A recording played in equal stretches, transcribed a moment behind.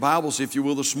Bibles, if you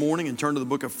will, this morning and turn to the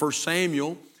book of 1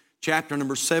 Samuel, chapter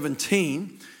number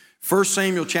 17. 1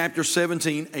 Samuel chapter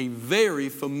 17, a very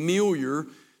familiar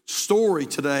story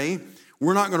today.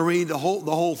 We're not going to read the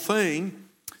whole thing,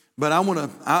 but I want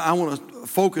to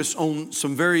focus on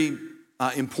some very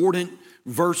important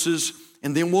verses,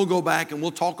 and then we'll go back and we'll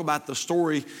talk about the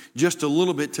story just a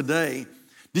little bit today.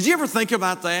 Did you ever think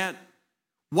about that?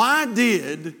 Why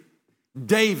did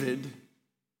David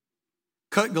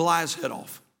cut Goliath's head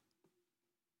off?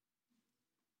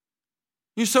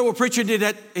 You say, well, preacher did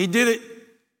that. He did it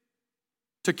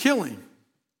to kill him.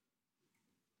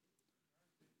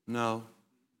 No,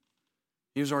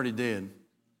 he was already dead.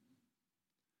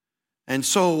 And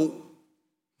so,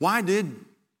 why did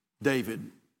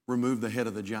David remove the head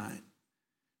of the giant?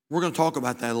 We're going to talk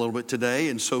about that a little bit today.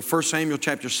 And so 1 Samuel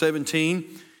chapter 17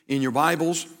 in your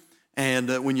Bibles.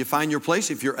 And when you find your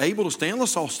place, if you're able to stand,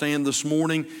 let's all stand this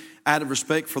morning out of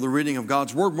respect for the reading of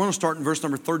God's Word. We're going to start in verse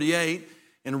number 38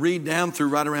 and read down through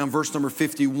right around verse number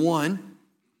 51.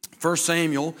 1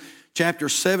 Samuel chapter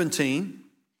 17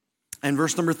 and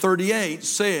verse number 38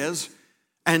 says,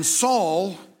 "And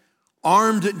Saul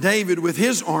armed David with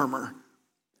his armor."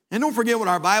 And don't forget what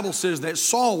our Bible says, that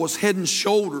Saul was head and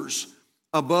shoulders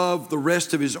above the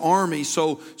rest of his army.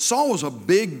 So Saul was a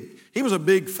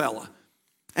big fella.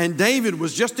 And David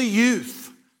was just a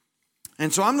youth.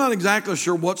 And so I'm not exactly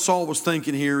sure what Saul was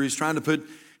thinking here. He's trying to put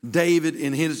David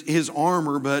in his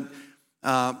armor, but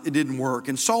it didn't work.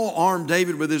 And Saul armed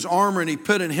David with his armor, and he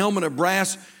put a helmet of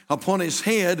brass upon his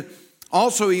head.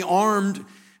 Also, he armed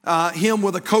him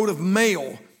with a coat of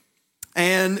mail.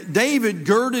 And David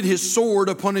girded his sword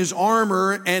upon his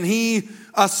armor, and he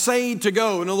essayed to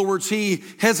go. In other words, he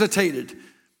hesitated.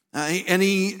 And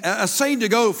he essayed to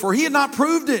go, for he had not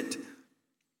proved it.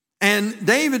 And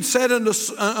David said unto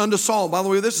Saul, by the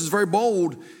way, this is very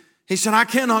bold. He said, I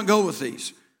cannot go with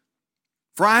these,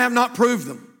 for I have not proved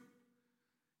them.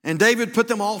 And David put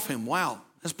them off him. Wow,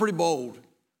 that's pretty bold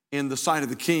in the sight of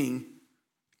the king.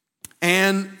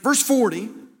 And verse 40,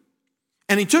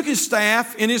 and he took his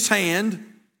staff in his hand,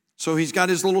 so he's got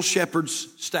his little shepherd's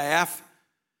staff,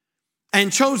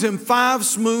 and chose him 5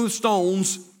 smooth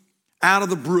stones out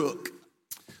of the brook.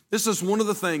 This is one of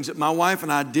the things that my wife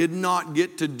and I did not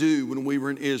get to do when we were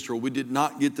in Israel. We did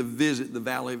not get to visit the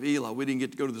Valley of Elah. We didn't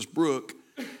get to go to this brook.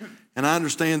 And I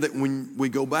understand that when we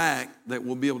go back, that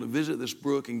we'll be able to visit this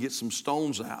brook and get some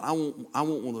stones out. I want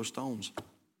one of those stones.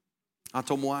 I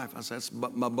told my wife, I said, that's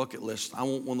my bucket list. I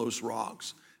want one of those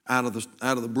rocks out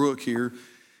of the brook here.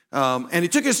 And he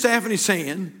took his staff in his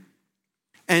hand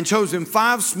and chose him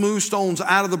 5 smooth stones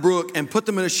out of the brook and put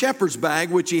them in a shepherd's bag,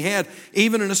 which he had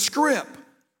even in a scrip.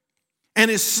 And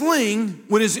his sling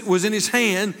was in his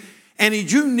hand, and he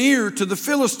drew near to the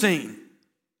Philistine.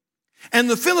 And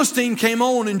the Philistine came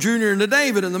on and drew near to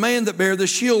David, and the man that bare the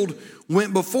shield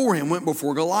went before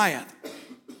Goliath.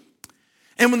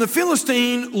 And when the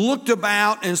Philistine looked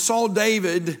about and saw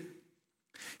David,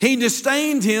 he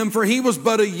disdained him, for he was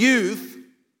but a youth.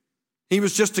 He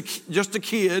was just a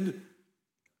kid.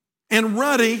 And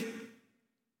ruddy.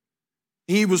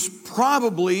 He was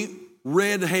probably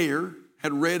red hair,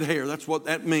 had red hair. That's what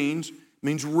that means. It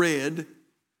means red.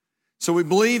 So we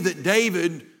believe that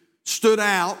David stood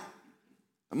out.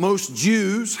 Most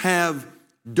Jews have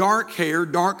dark hair,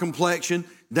 dark complexion.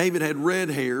 David had red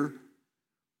hair.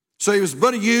 So he was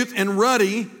but a youth and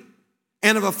ruddy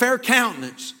and of a fair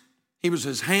countenance. He was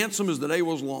as handsome as the day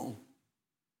was long.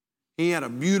 He had a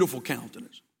beautiful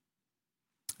countenance.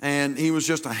 And he was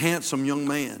just a handsome young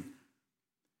man.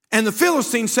 And the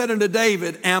Philistine said unto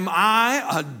David, am I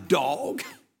a dog,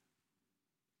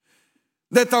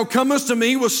 that thou comest to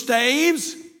me with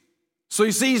staves? So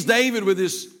he sees David with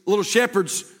his little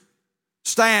shepherd's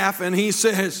staff, and he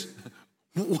says,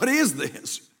 what is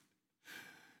this?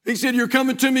 He said, you're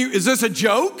coming to me, is this a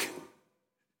joke?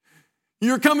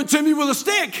 You're coming to me with a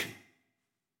stick.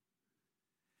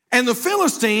 And the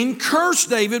Philistine cursed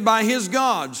David by his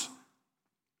gods.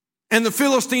 And the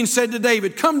Philistine said to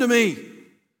David, come to me,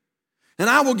 and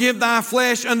I will give thy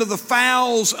flesh unto the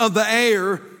fowls of the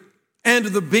air and to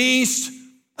the beasts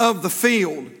of the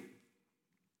field.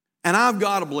 And I've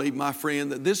got to believe, my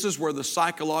friend, that this is where the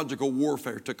psychological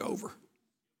warfare took over.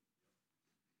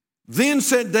 Then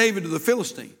said David to the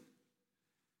Philistine,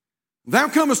 thou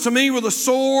comest to me with a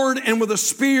sword and with a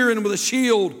spear and with a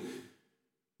shield,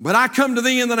 but I come to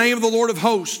thee in the name of the Lord of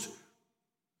hosts,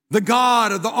 the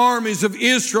God of the armies of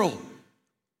Israel,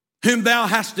 whom thou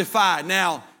hast defied.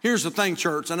 Now, here's the thing,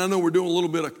 church, and I know we're doing a little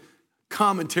bit of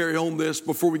commentary on this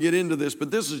before we get into this,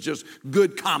 but this is just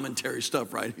good commentary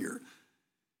stuff right here.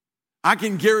 I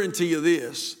can guarantee you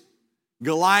this,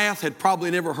 Goliath had probably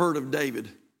never heard of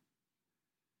David.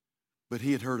 but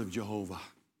he had heard of Jehovah.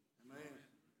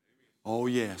 Oh,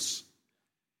 yes.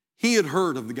 He had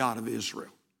heard of the God of Israel.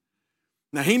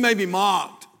 Now, he may be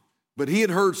mocked, but he had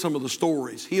heard some of the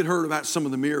stories. He had heard about some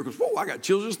of the miracles. Whoa, I got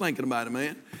chills just thinking about it,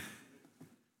 man.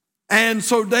 And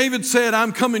so David said,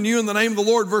 I'm coming to you in the name of the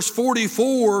Lord. Verse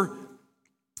 44,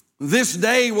 this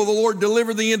day will the Lord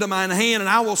deliver thee into mine hand, and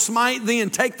I will smite thee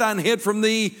and take thine head from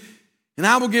thee, and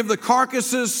I will give the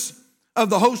carcasses of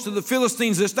the host of the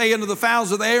Philistines this day unto the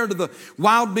fowls of the air, to the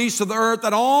wild beasts of the earth,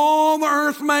 that all the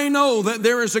earth may know that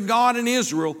there is a God in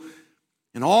Israel.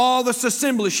 And all this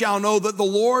assembly shall know that the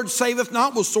Lord saveth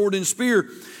not with sword and spear,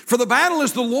 for the battle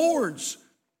is the Lord's,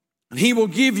 and he will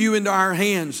give you into our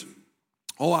hands.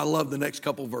 Oh, I love the next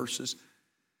couple verses.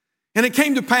 And it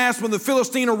came to pass when the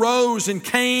Philistine arose and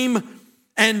came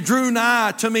and drew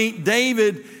nigh to meet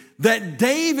David, that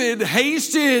David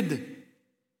hasted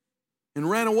and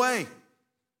ran away.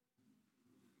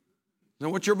 Is that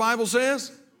what your Bible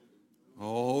says?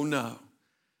 Oh, no.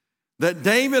 That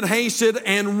David hasted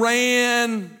and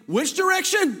ran, which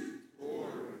direction?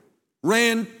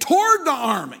 Ran toward the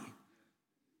army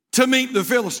to meet the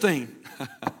Philistine.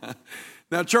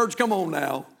 Now, church, come on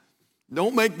now.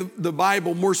 Don't make the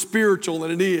Bible more spiritual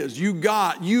than it is. You've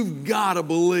got to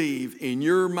believe in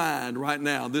your mind right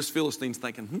now, this Philistine's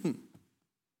thinking,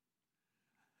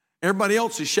 Everybody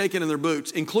else is shaking in their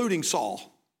boots, including Saul.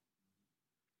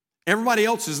 Everybody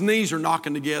else's knees are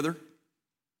knocking together.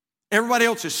 Everybody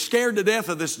else is scared to death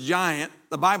of this giant.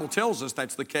 The Bible tells us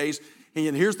that's the case.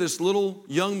 And here's this little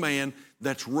young man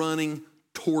that's running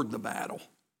toward the battle.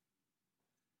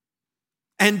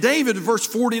 And David, verse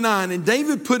 49, and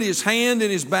David put his hand in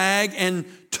his bag and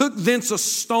took thence a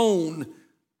stone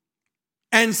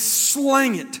and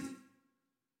slang it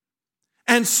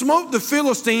and smote the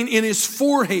Philistine in his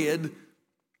forehead,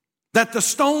 that the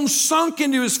stone sunk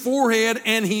into his forehead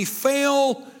and he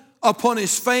fell upon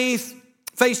his face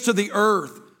to the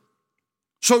earth.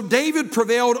 So David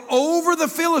prevailed over the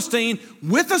Philistine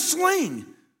with a sling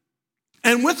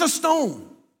and with a stone,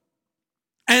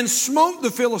 and smote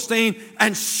the Philistine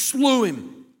and slew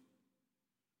him.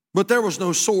 But there was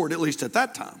no sword, at least at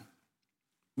that time.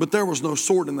 But there was no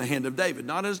sword in the hand of David,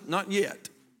 not yet.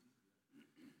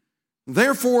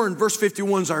 Therefore, in verse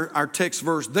 51 is our text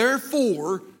verse,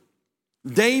 therefore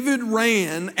David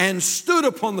ran and stood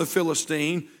upon the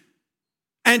Philistine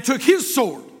and took his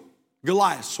sword,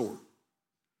 Goliath's sword,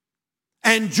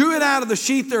 and drew it out of the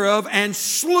sheath thereof and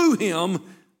slew him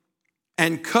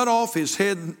and cut off his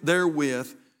head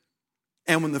therewith.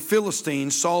 And when the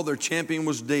Philistines saw their champion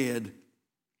was dead,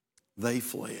 they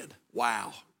fled.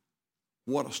 Wow,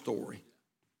 what a story.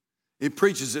 It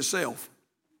preaches itself.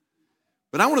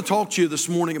 But I want to talk to you this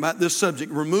morning about this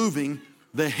subject, removing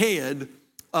the head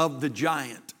of the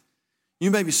giant.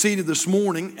 You may be seated this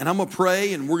morning, and I'm going to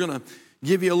pray, and we're going to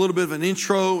give you a little bit of an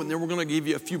intro, and then we're going to give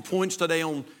you a few points today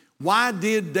on why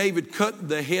did David cut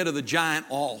the head of the giant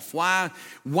off? Why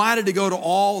did he go to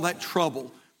all that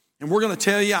trouble? And we're going to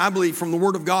tell you, I believe from the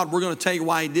Word of God, we're going to tell you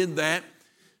why he did that.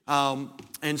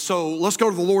 And so let's go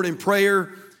to the Lord in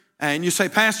prayer. And you say,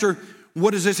 Pastor,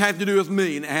 what does this have to do with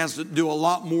me? And it has to do a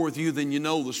lot more with you than you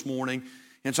know this morning.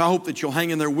 And so I hope that you'll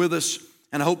hang in there with us.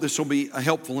 And I hope this will be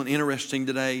helpful and interesting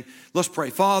today. Let's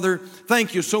pray. Father,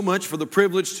 thank you so much for the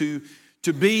privilege to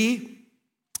be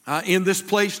in this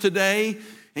place today.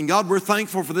 And God, we're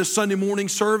thankful for this Sunday morning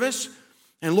service.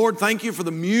 And Lord, thank you for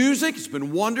the music. It's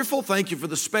been wonderful. Thank you for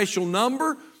the special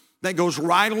number that goes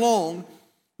right along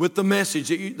with the message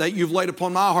that you've laid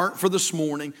upon my heart for this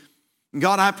morning. And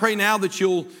God, I pray now that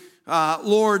you'll,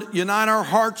 Lord, unite our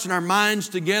hearts and our minds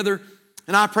together.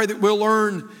 And I pray that we'll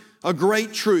learn a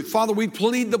great truth. Father, we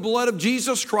plead the blood of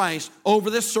Jesus Christ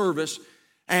over this service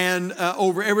and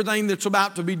over everything that's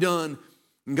about to be done.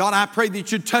 And God, I pray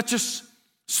that you'd touch us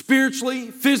spiritually,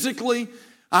 physically.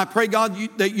 I pray, God,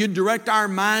 that you direct our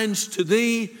minds to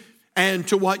thee and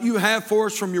to what you have for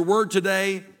us from your word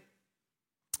today.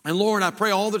 And Lord, I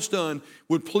pray all that's done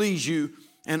would please you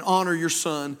and honor your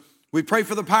Son. We pray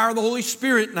for the power of the Holy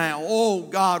Spirit now. Oh,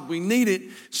 God, we need it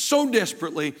so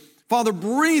desperately. Father,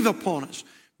 breathe upon us.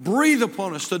 Breathe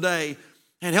upon us today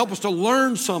and help us to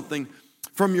learn something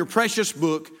from your precious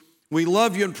book. We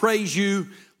love you and praise you.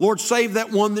 Lord, save that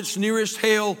one that's nearest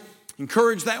hell.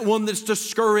 Encourage that one that's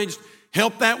discouraged.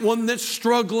 Help that one that's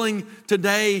struggling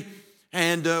today.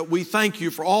 And we thank you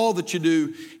for all that you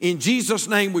do. In Jesus'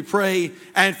 name we pray,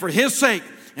 and for his sake.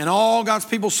 And all God's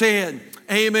people said,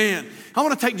 amen. I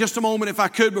want to take just a moment, if I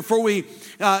could, before we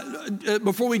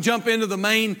jump into the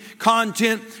main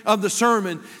content of the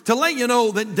sermon, to let you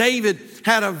know that David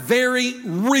had a very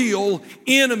real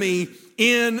enemy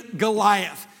in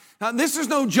Goliath. Now, this is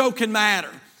no joking matter.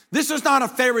 This is not a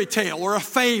fairy tale or a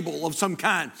fable of some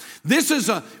kind. This is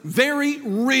a very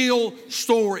real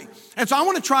story. And so I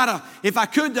want to try to, if I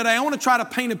could today, I want to try to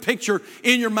paint a picture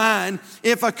in your mind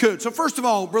if I could. So first of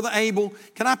all, Brother Abel,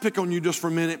 can I pick on you just for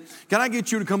a minute? Can I get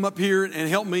you to come up here and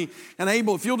help me? And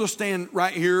Abel, if you'll just stand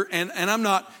right here, and I'm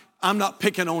not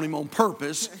picking on him on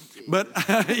purpose, but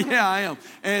yeah, I am.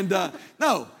 And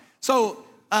no, so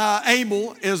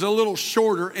Abel is a little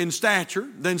shorter in stature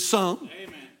than some.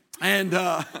 And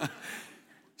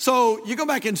so you go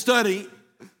back and study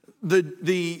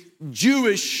the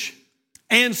Jewish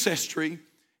ancestry,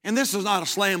 and this is not a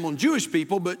slam on Jewish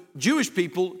people, but Jewish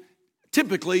people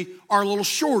typically are a little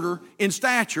shorter in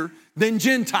stature than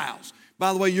Gentiles.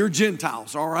 By the way, you're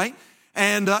Gentiles, all right?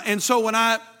 And so when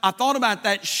I thought about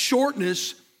that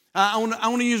shortness, I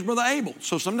want to use Brother Abel.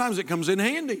 So sometimes it comes in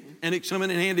handy, and it's coming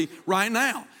in handy right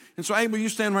now. And so Abel, you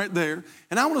stand right there,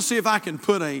 and I want to see if I can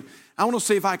put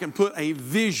a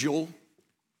visual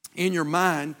in your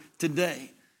mind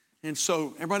today. And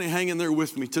so everybody hang in there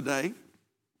with me today.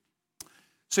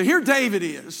 So here David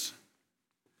is.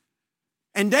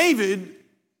 And David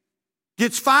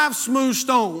gets 5 smooth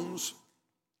stones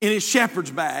in his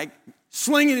shepherd's bag,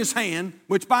 sling in his hand,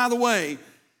 which, by the way,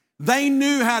 they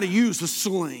knew how to use a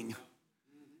sling.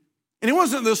 And it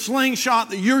wasn't the slingshot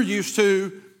that you're used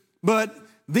to, but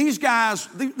these guys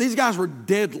were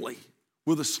deadly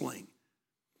with a sling.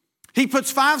 He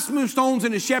puts 5 smooth stones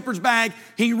in his shepherd's bag.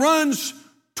 He runs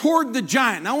toward the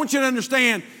giant. Now, I want you to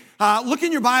understand, look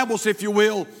in your Bibles, if you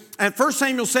will, at 1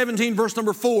 Samuel 17, verse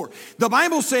number 4. The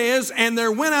Bible says, and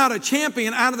there went out a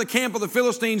champion out of the camp of the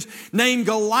Philistines named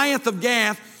Goliath of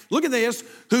Gath. Look at this,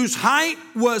 whose height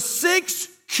was 6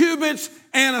 cubits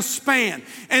and a span.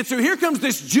 And so here comes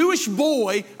this Jewish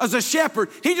boy as a shepherd.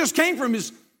 He just came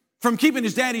from keeping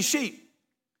his daddy's sheep.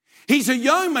 He's a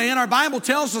young man. Our Bible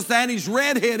tells us that. He's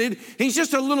redheaded. He's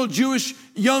just a little Jewish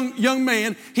young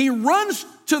man. He runs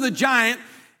to the giant,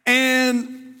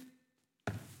 and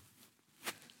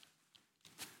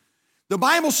the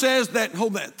Bible says that,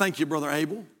 hold that, thank you, Brother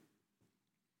Abel.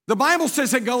 The Bible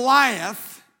says that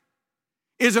Goliath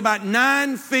is about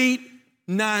 9 feet,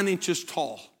 9 inches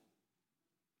tall.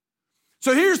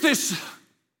 So here's this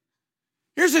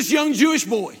young Jewish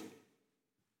boy.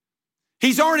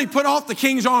 He's already put off the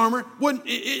king's armor.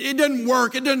 It doesn't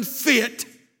work. It doesn't fit.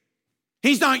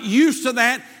 He's not used to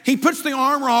that. He puts the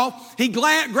armor off. He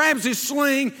grabs his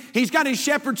sling. He's got his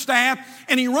shepherd's staff,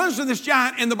 and he runs to this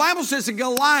giant. And the Bible says that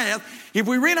Goliath, if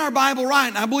we read our Bible right,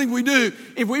 and I believe we do,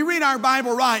 if we read our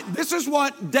Bible right, this is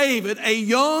what David, a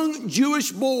young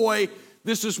Jewish boy,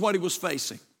 this is what he was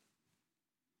facing.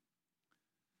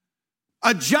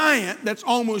 A giant that's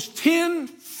almost 10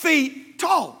 feet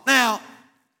tall. Now,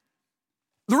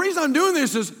 the reason I'm doing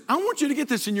this is I want you to get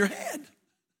this in your head.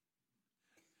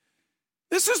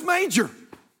 This is major.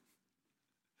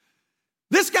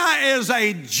 This guy is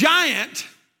a giant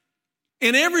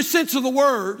in every sense of the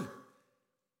word.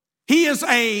 He is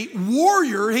a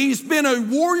warrior. He's been a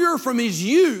warrior from his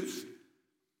youth.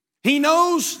 He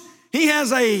knows he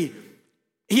has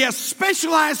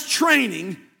specialized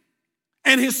training,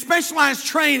 and his specialized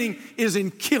training is in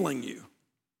killing you.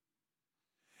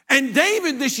 And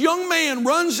David, this young man,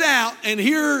 runs out, and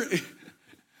here,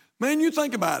 man, you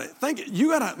think about it.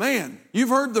 You've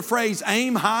heard the phrase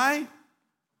aim high.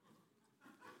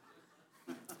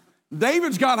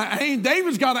 David's got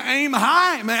to aim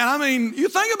high, man. I mean, you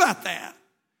think about that.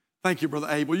 Thank you, Brother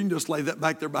Abel. You can just lay that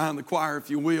back there behind the choir, if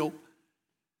you will.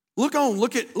 Look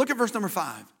at verse number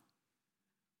 5.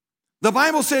 The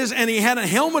Bible says, and he had a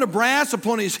helmet of brass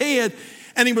upon his head,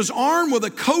 and he was armed with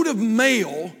a coat of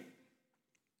mail,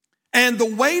 and the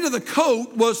weight of the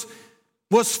coat was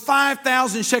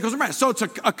 5,000 shekels of brass. So it's a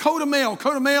coat of mail. A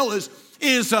coat of mail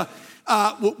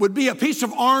would be a piece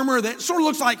of armor that sort of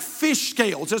looks like fish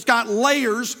scales. It's got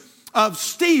layers of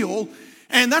steel,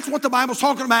 and that's what the Bible's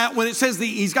talking about when it says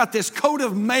he's got this coat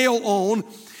of mail on.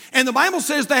 And the Bible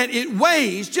says that it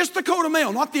weighs, just the coat of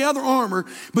mail, not the other armor,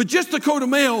 but just the coat of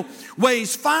mail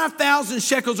weighs 5,000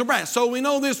 shekels of brass. So we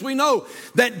know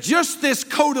that just this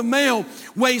coat of mail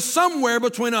weighs somewhere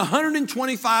between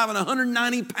 125 and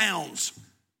 190 pounds.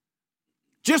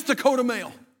 Just the coat of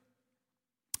mail.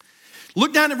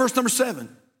 Look down at verse number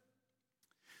 7.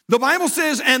 The Bible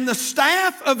says, and the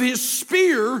staff of his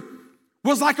spear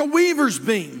was like a weaver's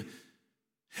beam.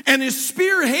 And his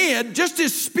spear head, just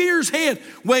his spear's head,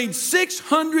 weighed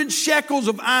 600 shekels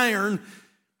of iron,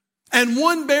 and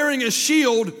one bearing a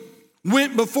shield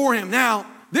went before him. Now,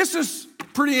 this is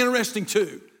pretty interesting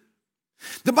too.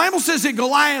 The Bible says that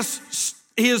Goliath,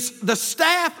 the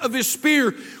staff of his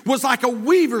spear was like a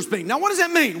weaver's beam. Now, what does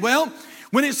that mean? Well,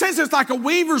 When it says it's like a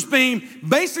weaver's beam,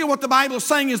 basically what the Bible is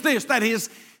saying is this, that his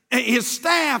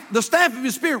staff, the staff of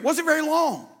his spear, wasn't very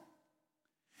long.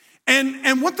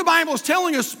 And what the Bible is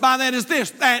telling us by that is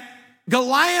this, that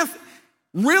Goliath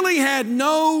really had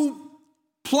no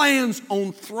plans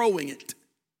on throwing it.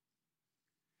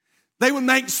 They would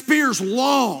make spears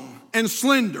long and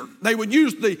slender. They would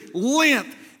use the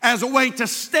length as a way to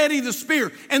steady the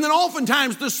spear. And then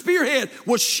oftentimes the spearhead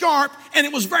was sharp and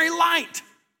it was very light.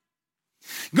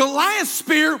 Goliath's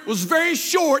spear was very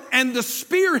short, and the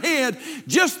spearhead,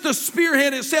 just the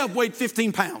spearhead itself, weighed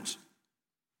 15 pounds.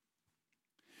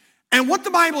 And what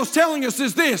the Bible is telling us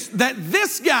is this, that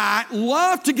this guy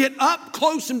loved to get up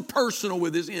close and personal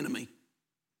with his enemy.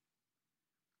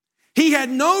 He had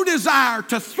no desire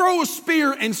to throw a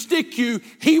spear and stick you.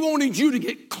 He wanted you to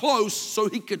get close so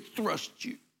he could thrust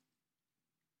you.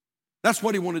 That's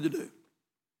what he wanted to do.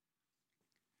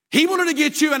 He wanted to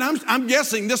get you, and I'm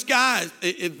guessing this guy,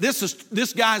 if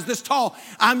this guy's this tall,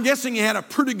 I'm guessing he had a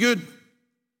pretty good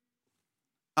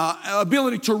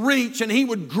ability to reach, and he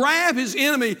would grab his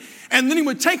enemy, and then he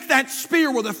would take that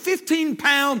spear with a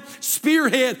 15-pound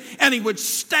spearhead, and he would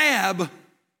stab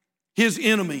his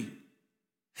enemy.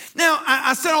 Now,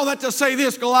 I said all that to say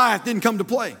this, Goliath didn't come to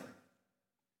play.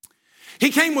 He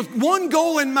came with one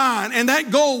goal in mind, and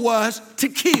that goal was to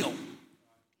kill.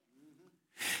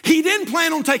 He didn't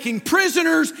plan on taking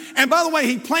prisoners, and by the way,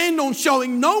 he planned on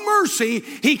showing no mercy.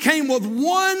 He came with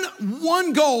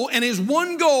one goal, and his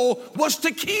one goal was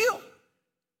to kill.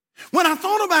 When I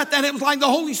thought about that, it was like the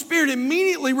Holy Spirit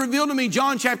immediately revealed to me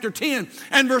John chapter 10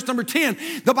 and verse number 10.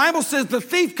 The Bible says, the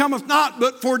thief cometh not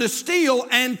but for to steal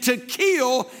and to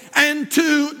kill and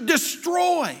to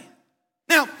destroy.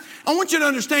 Now, I want you to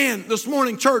understand this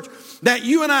morning, church, that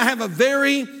you and I have a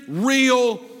very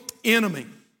real enemy.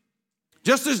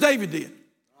 Just as David did.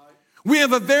 We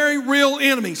have a very real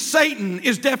enemy. Satan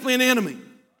is definitely an enemy.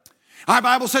 Our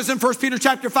Bible says in 1 Peter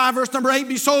chapter 5, verse number 8,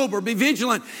 be sober, be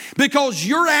vigilant, because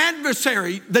your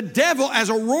adversary, the devil, as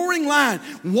a roaring lion,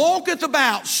 walketh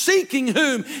about, seeking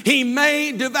whom he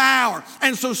may devour.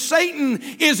 And so Satan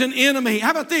is an enemy. How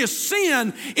about this?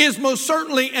 Sin is most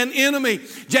certainly an enemy.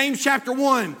 James chapter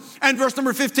 1 and verse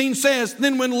number 15 says,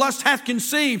 then when lust hath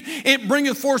conceived, it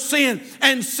bringeth forth sin.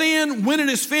 And sin, when it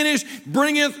is finished,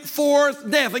 bringeth forth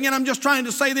death. Again, I'm just trying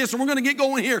to say this, and we're going to get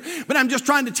going here, but I'm just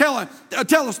trying to tell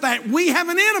us that we have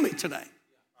an enemy today.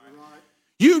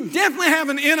 You definitely have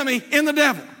an enemy in the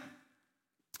devil.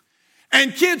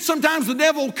 And kids, sometimes the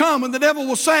devil will come and the devil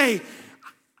will say,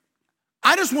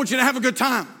 I just want you to have a good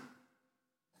time.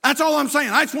 That's all I'm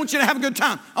saying. I just want you to have a good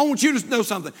time. I want you to know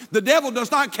something. The devil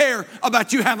does not care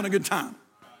about you having a good time.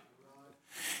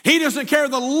 He doesn't care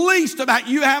the least about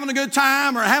you having a good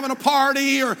time or having a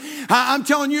party. Or I'm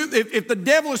telling you, if the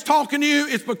devil is talking to you,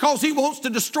 it's because he wants to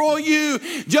destroy you.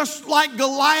 Just like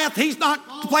Goliath, he's not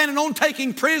planning on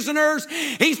taking prisoners.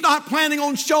 He's not planning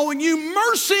on showing you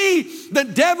mercy. The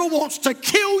devil wants to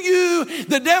kill you.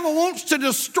 The devil wants to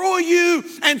destroy you.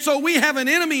 And so we have an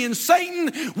enemy in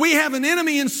Satan. We have an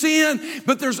enemy in sin.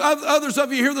 But there's others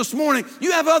of you here this morning.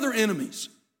 You have other enemies.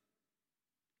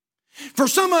 For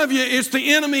some of you, it's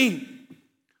the enemy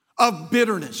of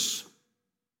bitterness.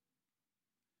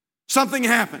 Something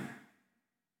happened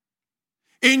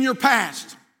in your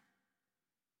past.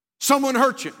 Someone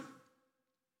hurt you.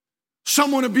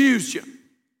 Someone abused you.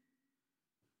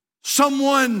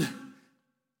 Someone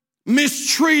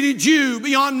mistreated you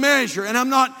beyond measure. And I'm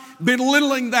not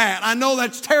belittling that. I know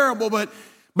that's terrible, but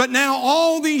now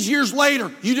all these years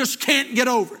later, you just can't get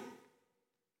over it.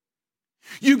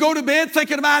 You go to bed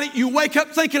thinking about it. You wake up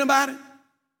thinking about it.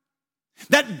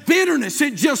 That bitterness,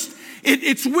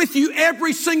 it's with you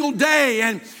every single day.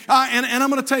 And I'm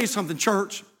going to tell you something,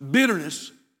 church.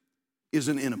 Bitterness is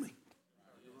an enemy.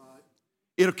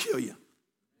 It'll kill you.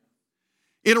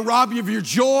 It'll rob you of your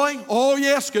joy. Oh,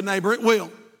 yes, good neighbor, it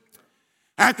will.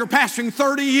 After pastoring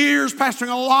 30 years,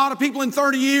 pastoring a lot of people in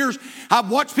 30 years,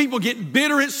 I've watched people get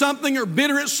bitter at something or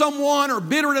bitter at someone or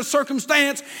bitter at a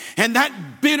circumstance, and that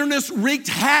bitterness wreaked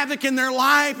havoc in their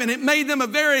life, and it made them a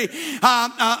very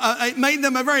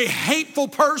hateful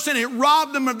person. It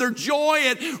robbed them of their joy.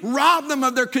 It robbed them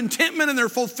of their contentment and their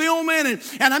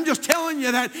fulfillment. And I'm just telling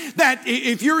you that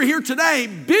if you're here today,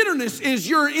 bitterness is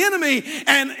your enemy,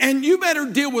 and you better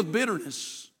deal with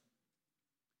bitterness.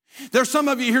 There's some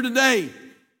of you here today,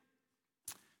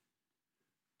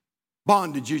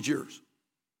 bondage is yours.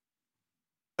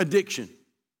 Addiction.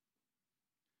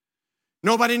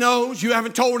 Nobody knows. You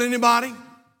haven't told anybody.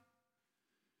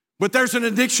 But there's an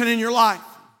addiction in your life.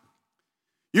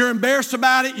 You're embarrassed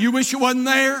about it. You wish it wasn't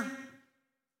there.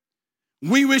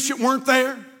 We wish it weren't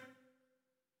there.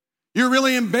 You're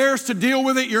really embarrassed to deal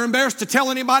with it. You're embarrassed to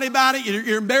tell anybody about it.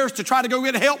 You're embarrassed to try to go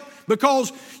get help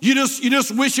because you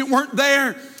just wish it weren't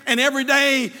there. And every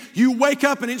day you wake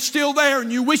up and it's still there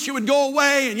and you wish it would go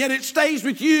away, and yet it stays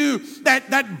with you.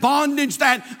 That bondage,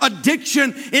 that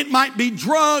addiction, it might be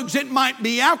drugs, it might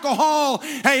be alcohol,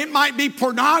 hey, it might be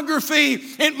pornography,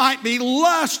 it might be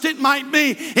lust,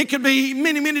 it could be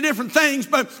many, many different things,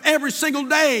 but every single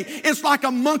day it's like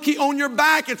a monkey on your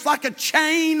back. It's like a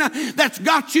chain that's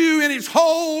got you in its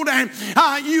hold, and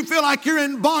you feel like you're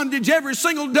in bondage every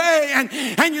single day,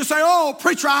 and you say, oh,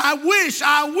 preacher, I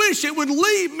wish it would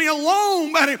leave me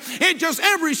alone, but it just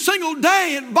every single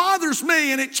day it bothers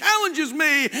me and it challenges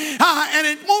me and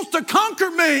it wants to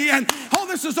conquer me. And oh,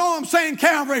 this is all I'm saying,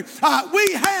 Calvary.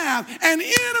 We have an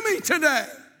enemy today.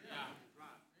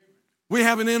 We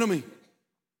have an enemy.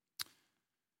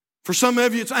 For some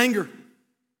of you, it's anger.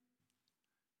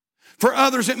 For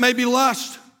others, it may be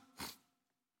lust.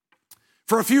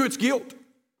 For a few, it's guilt.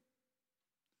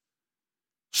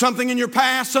 Something in your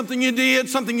past, something you did,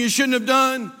 something you shouldn't have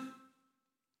done.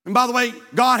 And by the way,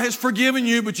 God has forgiven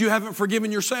you, but you haven't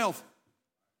forgiven yourself.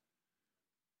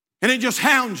 And it just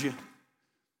hounds you.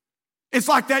 It's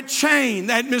like that chain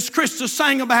that Miss Krista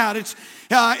sang about. It's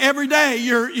every day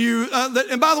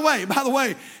and by the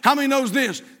way, how many knows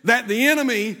this? That the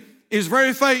enemy is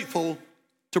very faithful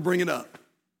to bring it up.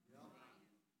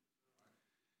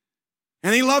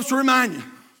 And he loves to remind you.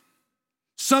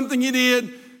 Something you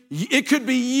did, it could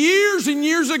be years and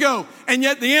years ago, and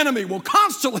yet the enemy will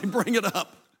constantly bring it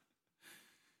up.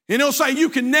 And he'll say, you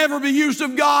can never be used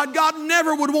of God. God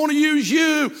never would want to use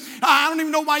you. I don't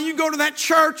even know why you go to that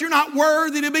church. You're not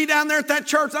worthy to be down there at that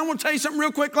church. I want to tell you something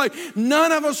real quickly.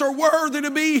 None of us are worthy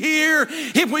to be here.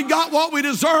 If we got what we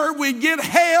deserve, we'd get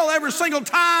hell every single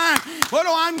time. But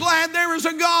oh, I'm glad there is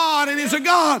a God, and He's a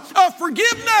God of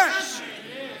forgiveness.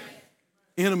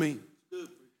 Enemy.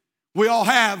 We all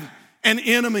have an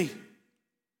enemy.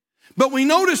 But we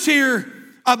notice here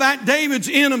about David's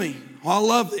enemy. Oh, I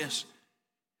love this.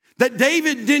 That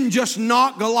David didn't just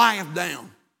knock Goliath down.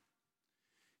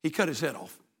 He cut his head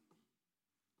off.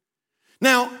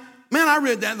 Now, man, I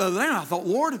read that the other day and I thought,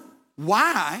 Lord,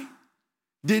 why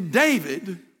did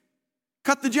David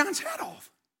cut the giant's head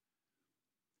off?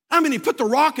 I mean, he put the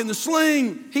rock in the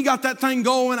sling. He got that thing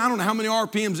going. I don't know how many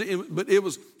RPMs, but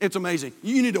it's amazing.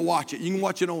 You need to watch it. You can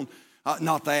watch it on,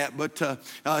 not that, but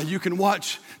you can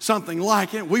watch something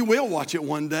like it. We will watch it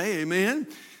one day, amen.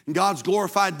 God's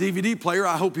glorified DVD player.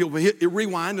 I hope he'll hit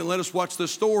rewind and let us watch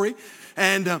this story.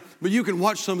 But you can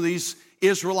watch some of these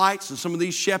Israelites and some of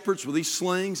these shepherds with these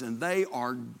slings, and they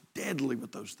are deadly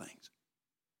with those things.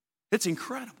 It's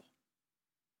incredible.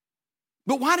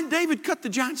 But why did David cut the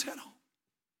giant's head off?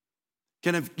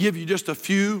 Can I give you just a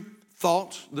few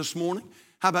thoughts this morning?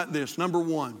 How about this? Number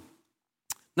one,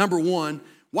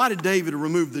 why did David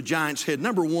remove the giant's head?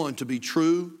 Number one, to be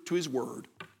true to his word.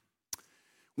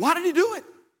 Why did he do it?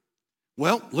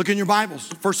 Well, look in your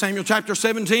Bibles. 1 Samuel chapter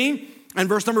 17 and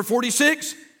verse number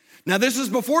 46. Now this is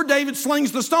before David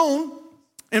slings the stone.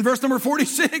 In verse number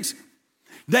 46,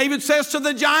 David says to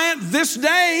the giant, this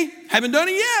day, haven't done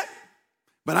it yet,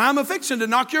 but I'm a-fixing to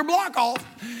knock your block off.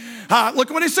 Look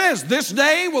at what he says. This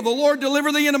day will the Lord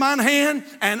deliver thee into mine hand,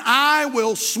 and I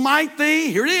will smite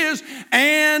thee, here it is,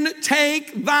 and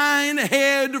take thine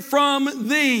head from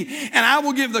thee. And I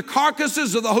will give the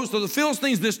carcasses of the host of the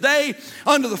Philistines this day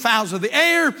unto the fowls of the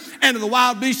air and to the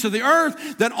wild beasts of the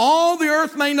earth, that all the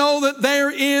earth may know that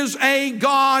there is a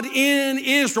God in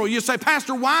Israel. You say,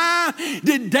 Pastor, why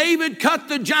did David cut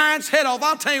the giant's head off?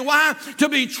 I'll tell you why. To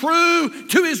be true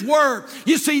to his word.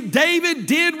 You see, David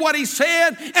did what he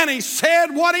said, and he said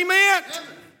what he meant.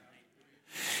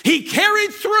 He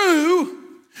carried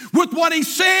through with what he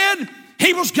said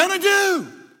he was going to do.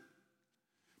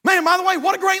 Man, by the way,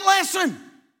 what a great lesson.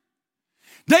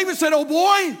 David said, oh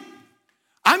boy,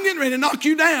 I'm getting ready to knock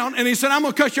you down. And he said, I'm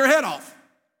going to cut your head off.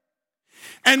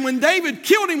 And when David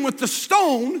killed him with the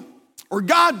stone, or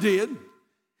God did,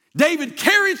 David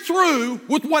carried through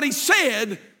with what he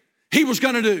said he was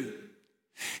going to do.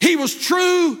 He was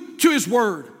true to his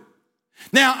word.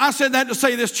 Now, I said that to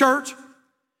say this, church.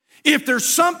 If there's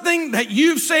something that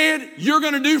you've said you're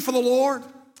going to do for the Lord,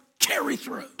 carry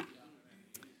through.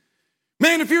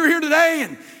 Man, if you're here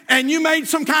today and you made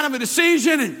some kind of a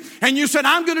decision and you said,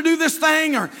 I'm going to do this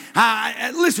thing, or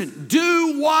listen,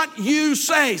 do what you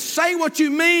say. Say what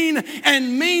you mean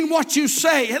and mean what you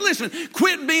say. Hey, listen,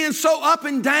 quit being so up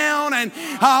and down. And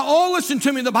listen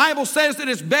to me. The Bible says that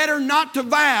it's better not to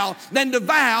vow than to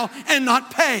vow and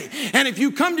not pay. And if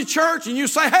you come to church and you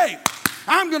say, hey,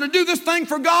 I'm going to do this thing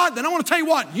for God, then I want to tell you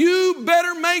what, you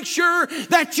better make sure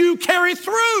that you carry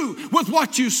through with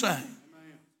what you say.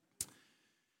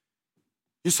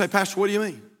 You say, Pastor, what do you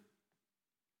mean?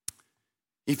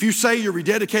 If you say you're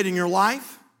rededicating your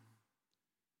life,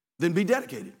 then be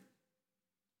dedicated.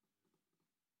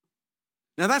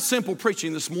 Now that's simple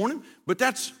preaching this morning, but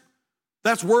that's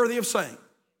worthy of saying.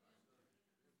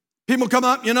 People come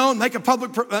up, and make a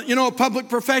public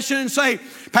profession and say,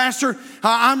 Pastor,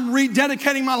 I'm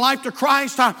rededicating my life to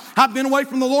Christ. I've been away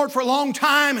from the Lord for a long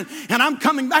time, and I'm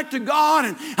coming back to God,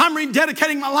 and I'm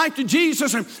rededicating my life to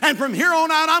Jesus, and from here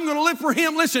on out, I'm going to live for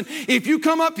Him. Listen, if you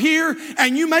come up here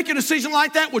and you make a decision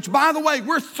like that, which, by the way,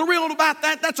 we're thrilled about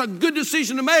that. That's a good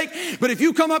decision to make. But if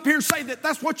you come up here and say that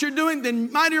that's what you're doing, then,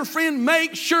 my dear friend,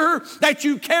 make sure that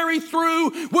you carry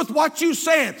through with what you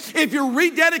said. If you're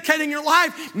rededicating your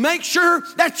life, make sure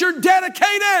that you're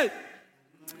dedicated.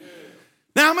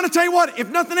 Now, I'm going to tell you what, if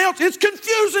nothing else, it's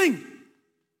confusing.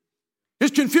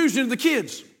 It's confusing to the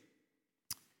kids.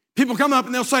 People come up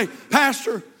and they'll say,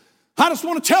 Pastor, I just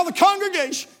want to tell the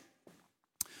congregation,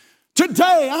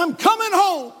 today I'm coming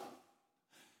home.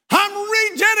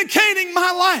 I'm rededicating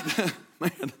my life.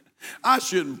 Man, I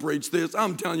shouldn't preach this.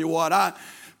 I'm telling you what,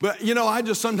 but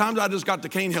sometimes I just got to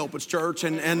can't help it, church,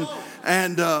 and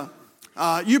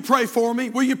you pray for me.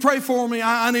 Will you pray for me?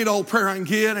 I need old prayer I can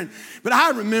get. But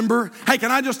I remember, hey,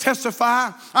 can I just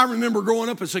testify? I remember growing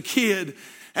up as a kid,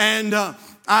 and I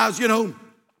was,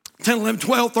 10, 11,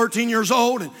 12, 13 years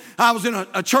old, and I was in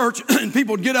a church, and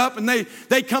people would get up, and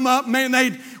they'd come up, man,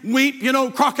 they'd weep,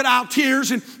 crocodile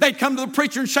tears, and they'd come to the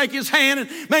preacher and shake his hand,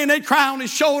 and man, they'd cry on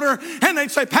his shoulder, and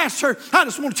they'd say, Pastor, I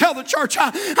just want to tell the church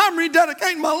I'm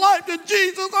rededicating my life to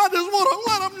Jesus. I just want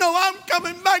to let them know I'm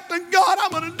coming back to God. I'm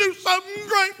going to do something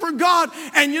great for God.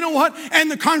 And you know what?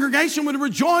 And the congregation would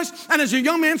rejoice, and as a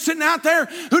young man sitting out there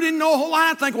who didn't know a whole lot,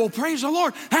 I'd think, well, praise the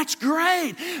Lord. That's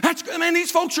great. Man, these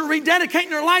folks are rededicating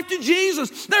their life to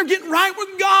Jesus. They're getting right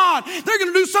with God. They're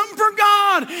going to do something for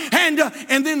God.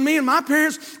 And then me and my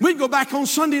parents, we'd go back on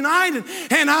Sunday night,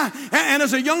 and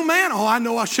as a young man, I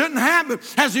know I shouldn't have,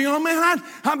 but as a young man,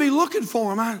 I'd be looking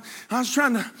for them. I was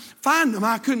trying to find them.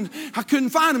 I couldn't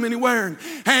find them anywhere.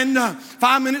 And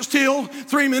 5 minutes till,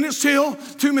 3 minutes till,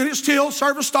 2 minutes till,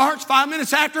 service starts. 5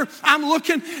 minutes after, I'm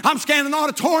looking, I'm scanning the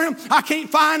auditorium. I can't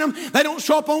find them. They don't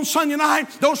show up on Sunday night.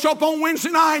 Don't show up on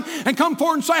Wednesday night and come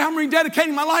forward and say, I'm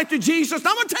rededicating my life to Jesus.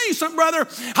 Now, I'm going to tell you something, brother.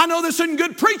 I know this isn't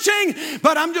good preaching,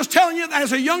 but I'm just telling you,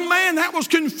 as a young man, that was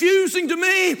confusing to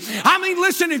me. I mean,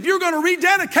 listen, if you're going to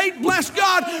rededicate, bless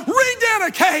God,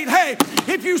 rededicate. Hey,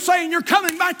 if you say you're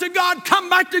coming back to God, come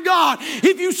back to God.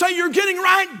 If you say you're getting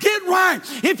right, get right.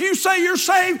 If you say you're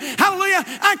saved, hallelujah,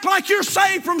 act like you're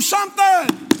saved from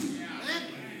something.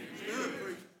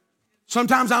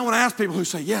 Sometimes I want to ask people who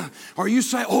say, yeah, are you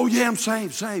saved? Oh, yeah, I'm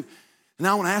saved. And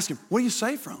I want to ask them, what are you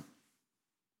saved from?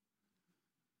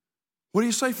 What are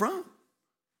you saved from?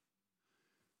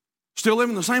 Still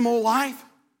living the same old life?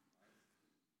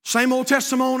 Same old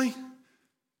testimony?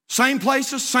 Same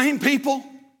places, same people,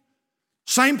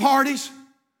 same parties?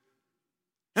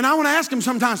 And I want to ask them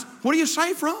sometimes, what are you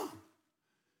saved from?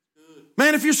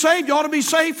 Man, if you're saved, you ought to be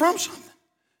saved from something.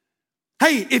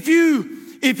 Hey, if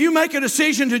you make a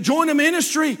decision to join a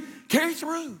ministry, carry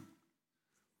through.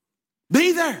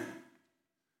 Be there.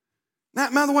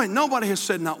 Now, by the way, nobody has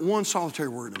said not one solitary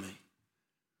word to me.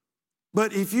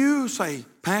 But if you say,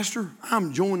 Pastor,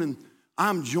 I'm joining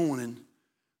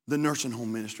the nursing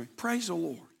home ministry, praise the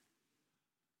Lord.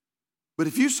 But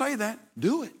if you say that,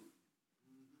 do it.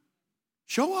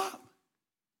 Show up.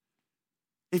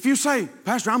 If you say,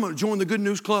 Pastor, I'm going to join the Good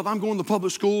News Club, I'm going to the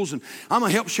public schools, and I'm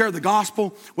going to help share the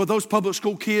gospel with those public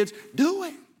school kids, do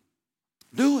it.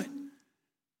 Do it.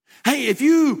 Hey, if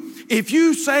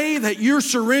you say that you're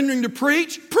surrendering to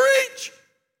preach, preach.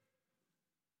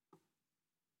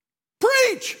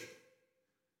 Preach.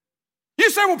 You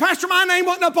say, well, Pastor, my name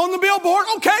wasn't up on the billboard.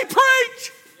 Okay,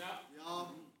 preach.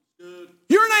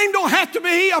 Your name don't have to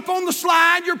be up on the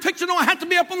slide. Your picture don't have to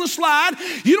be up on the slide.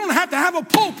 You don't have to have a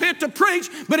pulpit to preach.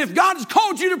 But if God has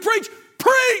called you to preach,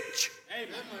 preach. Amen.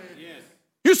 Yes.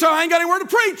 You say, I ain't got anywhere to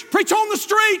preach. Preach on the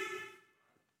street.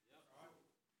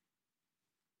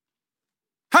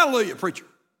 Hallelujah, preacher.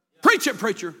 Preach it,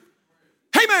 preacher.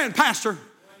 Amen, pastor.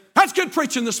 That's good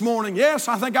preaching this morning. Yes,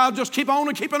 I think I'll just keep on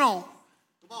and keep it on.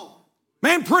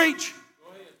 Man, preach.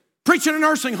 Preach in a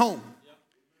nursing home.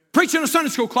 Preach in a Sunday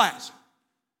school class.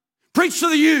 Preach to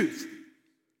the youth.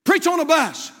 Preach on a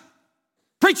bus.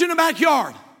 Preach in the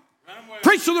backyard.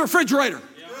 Preach to the refrigerator.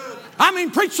 I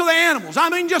mean, preach to the animals. I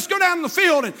mean, just go down in the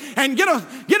field and get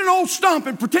an old stump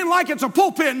and pretend like it's a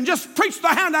pulpit and just preach the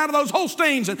hound out of those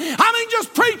Holsteins. And I mean,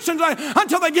 just preach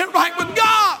until they get right with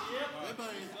God.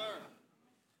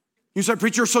 You say,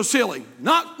 preacher, you're so silly.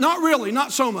 Not really,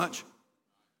 not so much.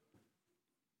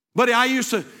 Buddy, I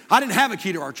didn't have a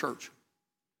key to our church,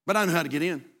 but I knew how to get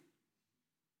in.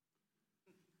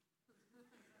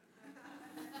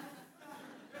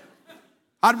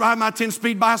 I'd ride my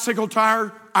 10-speed bicycle to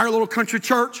our little country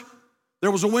church.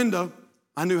 There was a window.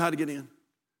 I knew how to get in.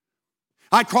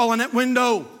 I'd crawl in that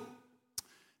window,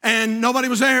 and nobody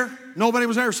was there. Nobody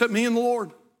was there except me and the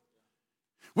Lord.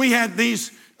 We had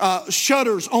these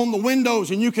shutters on the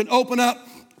windows, and you could open up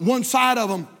one side of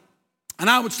them. And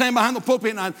I would stand behind the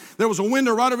pulpit, and there was a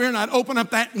window right over here, and I'd open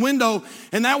up that window,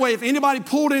 and that way, if anybody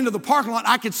pulled into the parking lot,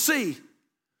 I could see.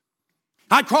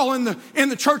 I'd crawl in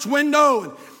the church window,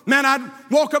 and man, I'd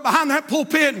walk up behind that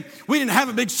pulpit, and we didn't have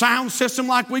a big sound system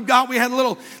like we've got. We had a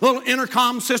little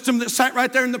intercom system that sat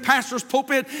right there in the pastor's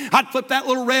pulpit. I'd flip that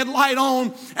little red light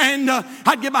on, and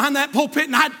I'd get behind that pulpit,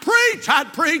 and I'd preach.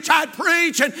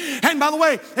 And by the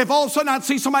way, if all of a sudden I'd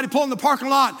see somebody pull in the parking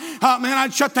lot, man,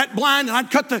 I'd shut that blind, and I'd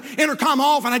cut the intercom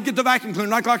off, and I'd get the vacuum cleaner,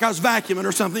 like I was vacuuming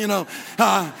or something,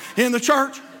 in the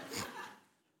church.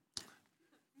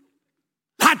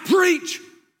 I'd preach.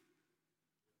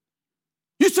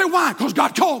 You say, why? Because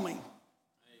God called me.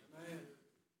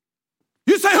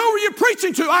 You say, who were you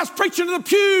preaching to? I was preaching to the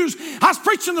pews. I was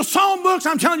preaching the psalm books.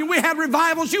 I'm telling you, we had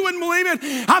revivals. You wouldn't believe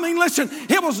it. I mean, listen,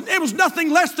 it was nothing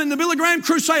less than the Billy Graham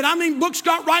crusade. I mean, books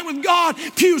got right with God.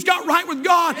 Pews got right with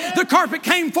God. The carpet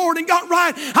came forward and got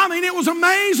right. I mean, it was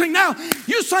amazing. Now,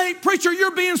 you say, preacher,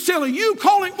 you're being silly. You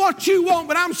call it what you want,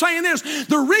 but I'm saying this.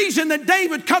 The reason that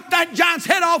David cut that giant's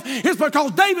head off is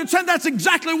because David said, that's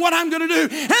exactly what I'm going to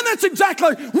do. And that's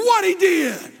exactly what he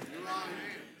did.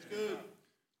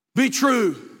 Be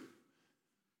true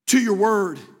to your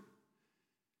word.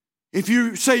 If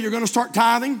you say you're going to start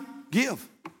tithing, give.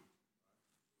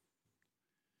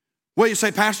 Well, you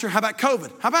say, Pastor, how about COVID?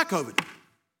 How about COVID?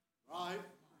 Right.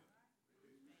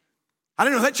 I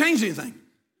didn't know if that changed anything.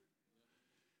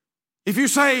 If you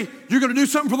say you're going to do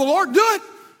something for the Lord, do it.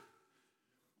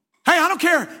 Hey, I don't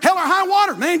care, hell or high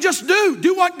water, man, just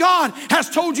do what God has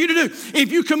told you to do.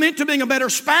 If you commit to being a better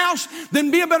spouse,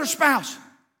 then be a better spouse.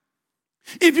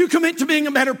 If you commit to being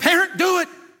a better parent, do it.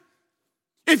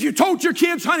 If you told your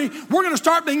kids, honey, we're going to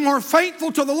start being more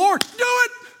faithful to the Lord, do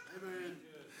it. Amen.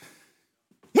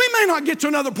 We may not get to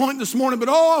another point this morning, but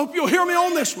I hope you'll hear me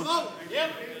on this one.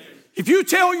 If you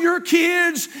tell your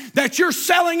kids that you're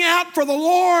selling out for the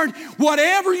Lord,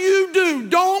 whatever you do,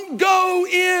 don't go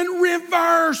in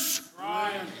reverse.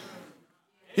 Right.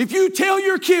 If you tell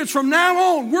your kids from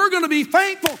now on, we're going to be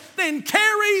faithful, then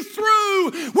carry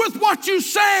through with what you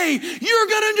say you're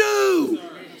going to do.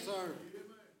 Yes, sir.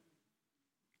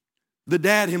 The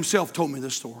dad himself told me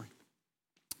this story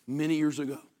many years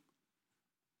ago.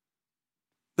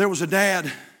 There was a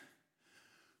dad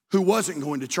who wasn't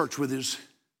going to church with his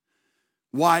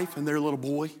wife and their little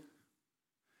boy.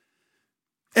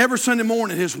 Every Sunday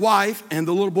morning, his wife and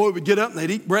the little boy would get up and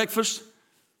they'd eat breakfast.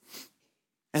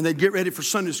 And they'd get ready for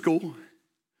Sunday school.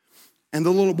 And the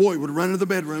little boy would run into the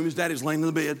bedroom. His daddy's laying in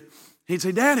the bed. He'd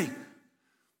say, Daddy,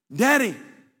 me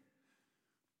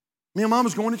and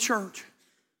Mama's going to church.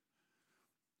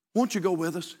 Won't you go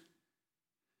with us?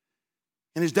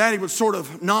 And his daddy would sort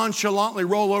of nonchalantly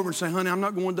roll over and say, honey, I'm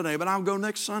not going today, but I'll go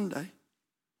next Sunday.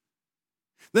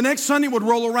 The next Sunday would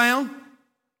roll around.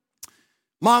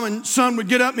 Mom and son would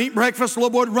get up and eat breakfast. The little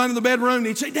boy would run in the bedroom and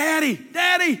he'd say, Daddy,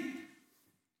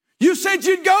 you said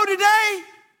you'd go today?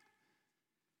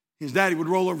 His daddy would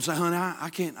roll over and say, honey, I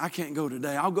can't go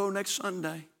today. I'll go next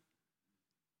Sunday.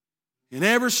 And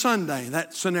every Sunday,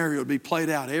 that scenario would be played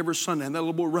out. Every Sunday, and that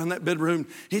little boy would run in that bedroom.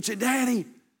 He'd say, Daddy,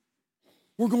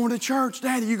 we're going to church.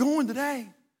 Daddy, you going today?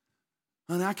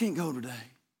 Honey, I can't go today.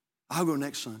 I'll go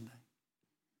next Sunday.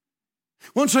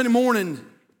 One Sunday morning,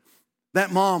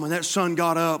 that mom and that son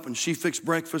got up and she fixed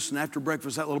breakfast. And after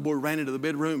breakfast, that little boy ran into the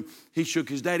bedroom. He shook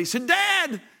his dad. He said,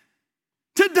 Dad,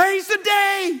 today's the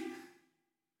day.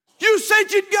 You said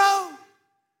you'd go.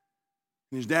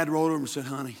 And his dad rolled over and said,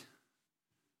 honey,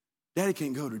 Daddy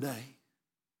can't go today.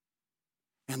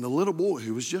 And the little boy,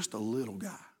 who was just a little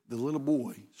guy, the little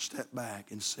boy stepped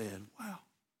back and said, wow,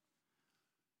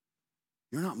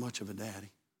 you're not much of a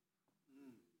daddy.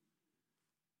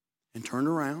 And turned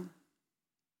around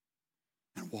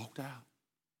and walked out.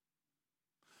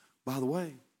 By the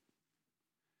way,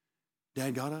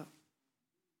 Dad got up.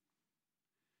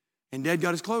 And Dad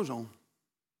got his clothes on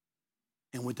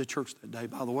and went to church that day,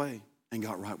 by the way, and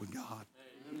got right with God.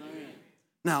 Amen.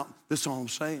 Now, this is all I'm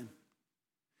saying.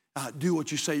 do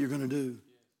what you say you're going to do.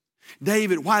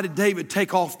 David, why did David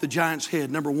take off the giant's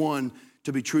head? Number one,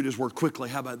 to be true to his word. Quickly,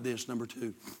 how about this? Number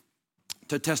two,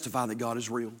 to testify that God is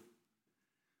real.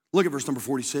 Look at verse number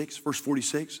 46. Verse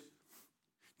 46.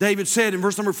 David said in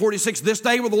verse number 46, this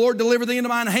day will the Lord deliver thee into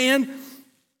mine hand,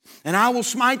 and I will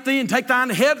smite thee and take thine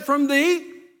head from thee.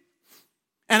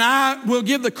 And I will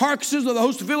give the carcasses of the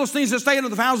host of Philistines this day unto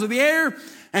the fowls of the air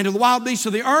and to the wild beasts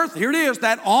of the earth. Here it is,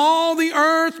 that all the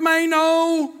earth may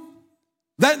know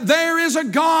that there is a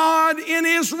God in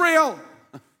Israel.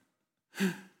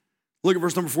 Look at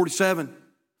verse number 47.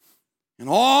 And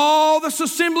all this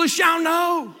assembly shall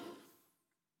know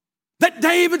that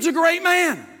David's a great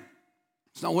man.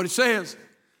 That's not what it says.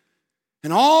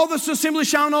 And all this assembly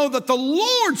shall know that the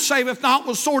Lord saveth not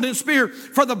with sword and spear,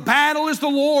 for the battle is the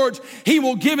Lord's. He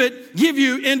will give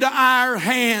you into our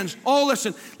hands. Oh,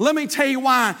 listen, let me tell you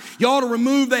why you ought to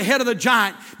remove the head of the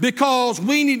giant, because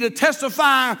we need to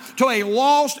testify to a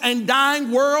lost and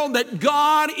dying world that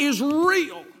God is real.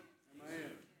 Amen.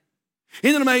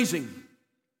 Isn't it amazing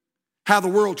how the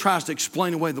world tries to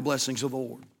explain away the blessings of the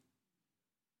Lord?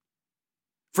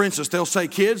 For instance, they'll say,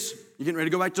 kids, you're getting ready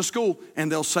to go back to school,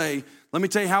 and they'll say, let me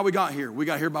tell you how we got here. We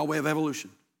got here by way of evolution.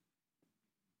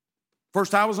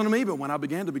 First I was an amoeba when I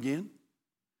began to begin.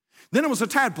 Then it was a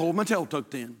tadpole with my tail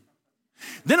tucked in.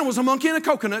 Then it was a monkey in a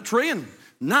coconut tree, and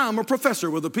now I'm a professor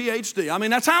with a PhD. I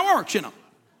mean, that's how it works, you know.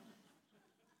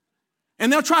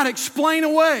 And they'll try to explain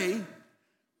away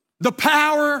the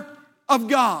power of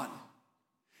God.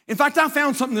 In fact, I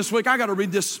found something this week. I got to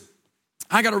read this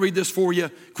for you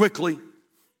quickly.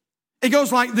 It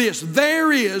goes like this.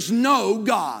 There is no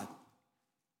God.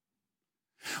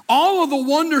 All of the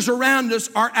wonders around us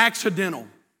are accidental.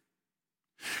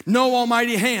 No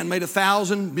almighty hand made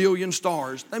 1,000 billion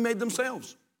stars. They made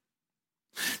themselves.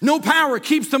 No power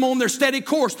keeps them on their steady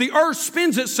course. The earth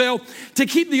spins itself to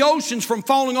keep the oceans from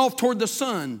falling off toward the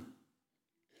sun.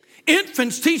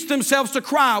 Infants teach themselves to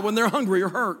cry when they're hungry or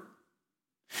hurt.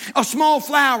 A small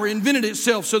flower invented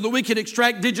itself so that we could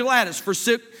extract digitalis for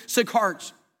sick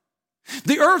hearts.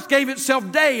 The earth gave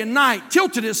itself day and night,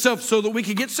 tilted itself so that we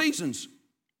could get seasons.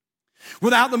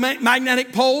 Without the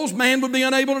magnetic poles, man would be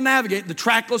unable to navigate the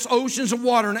trackless oceans of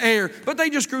water and air, but they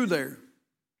just grew there.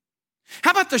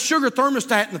 How about the sugar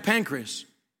thermostat in the pancreas?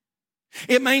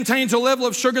 It maintains a level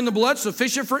of sugar in the blood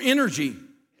sufficient for energy.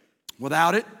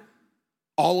 Without it,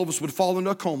 all of us would fall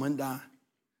into a coma and die.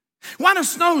 Why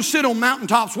does snow sit on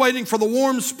mountaintops waiting for the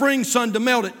warm spring sun to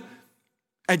melt it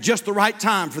at just the right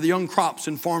time for the young crops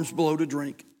in farms below to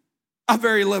drink? A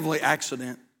very lovely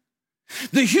accident.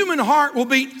 The human heart will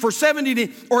beat for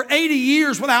 70 or 80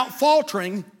 years without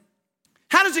faltering.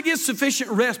 How does it get sufficient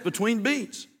rest between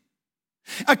beats?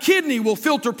 A kidney will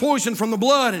filter poison from the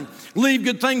blood and leave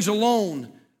good things alone.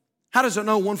 How does it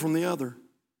know one from the other?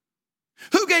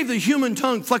 Who gave the human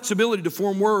tongue flexibility to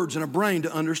form words and a brain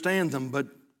to understand them, but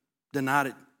denied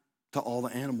it to all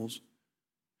the animals?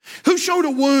 Who showed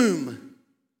a womb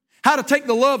how to take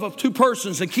the love of two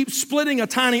persons and keep splitting a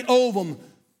tiny ovum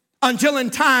until in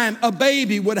time a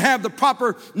baby would have the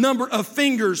proper number of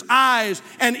fingers, eyes,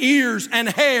 and ears, and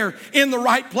hair in the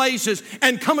right places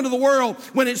and come into the world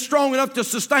when it's strong enough to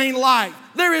sustain life?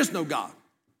 There is no God.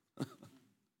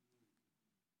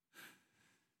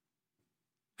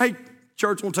 Hey,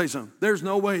 church, I want to tell you something. There's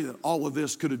no way that all of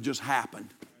this could have just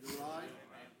happened.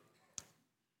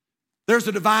 There's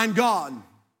a divine God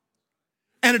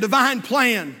and a divine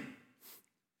plan.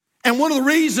 And one of the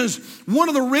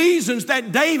reasons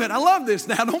that David, I love this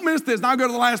now, don't miss this, and I'll go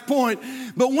to the last point.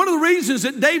 But one of the reasons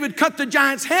that David cut the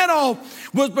giant's head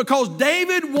off was because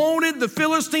David wanted the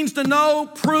Philistines to know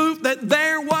proof that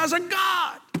there was a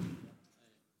God.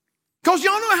 Because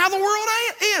y'all know how the world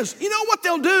is. You know what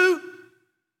they'll do?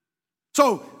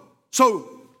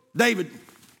 So David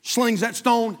slings that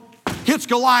stone, hits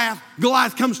Goliath.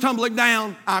 Goliath comes tumbling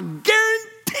down. I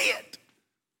guarantee it.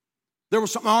 There were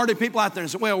some already people out there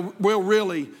and said, well,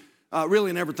 really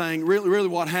and everything, really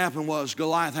what happened was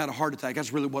Goliath had a heart attack.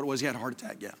 That's really what it was. He had a heart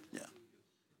attack, yeah.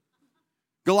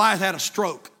 Goliath had a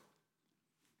stroke.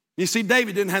 You see,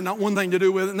 David didn't have not one thing to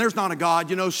do with it, and there's not a God.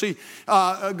 You know, see,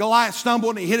 Goliath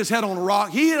stumbled and he hit his head on a rock.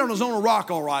 He hit on his own rock,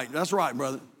 all right. That's right,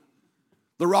 brother.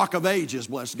 The rock of ages,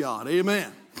 bless God. Amen.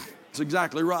 That's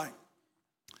exactly right.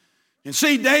 And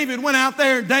see, David went out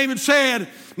there and David said,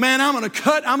 man, I'm going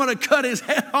to cut his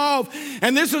head off.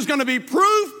 And this is going to be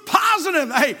proof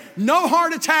positive. Hey, no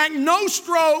heart attack, no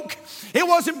stroke. It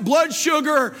wasn't blood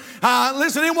sugar.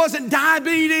 Listen, it wasn't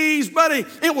diabetes, buddy.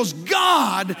 It was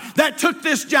God that took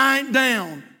this giant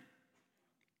down.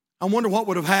 I wonder what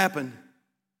would have happened.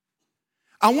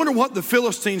 I wonder what the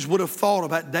Philistines would have thought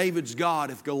about David's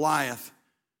God if Goliath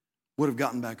would have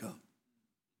gotten back up.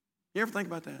 You ever think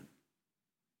about that?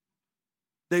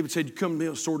 David said, you come to me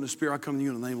with a sword and a spear, I come to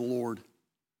you in the name of the Lord.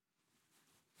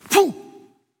 Boom!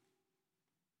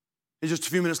 And just a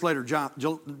few minutes later,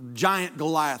 giant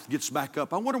Goliath gets back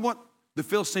up. I wonder what the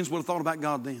Philistines would have thought about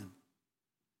God then.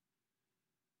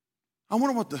 I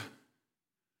wonder what the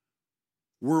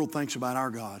world thinks about our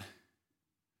God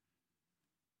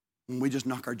when we just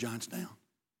knock our giants down.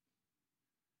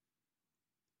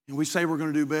 And we say we're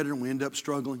going to do better and we end up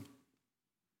struggling.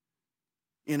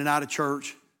 In and out of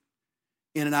church,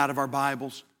 in and out of our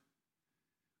Bibles,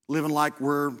 living like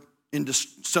we're in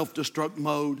self-destruct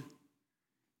mode,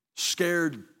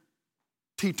 scared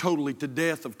teetotally to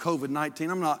death of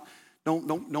COVID-19. I'm not,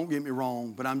 don't get me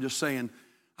wrong, but I'm just saying,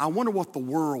 I wonder what the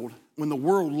world, when the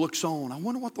world looks on, I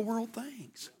wonder what the world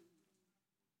thinks.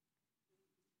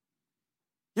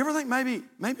 You ever think maybe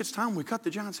it's time we cut the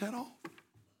giant's head off?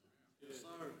 Yes, sir.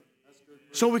 That's good.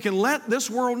 So we can let this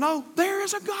world know there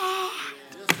is a God.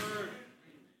 Yes, sir.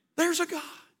 There's a God.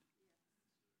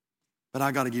 But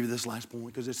I got to give you this last point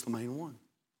because it's the main one.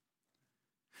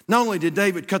 Not only did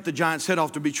David cut the giant's head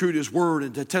off to be true to his word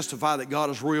and to testify that God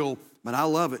is real, but I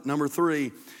love it. Number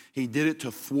 3, he did it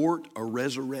to thwart a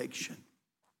resurrection.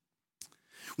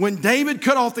 When David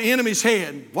cut off the enemy's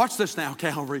head, watch this now,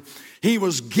 Calvary, he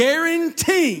was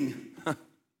guaranteeing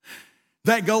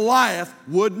that Goliath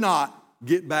would not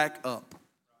get back up.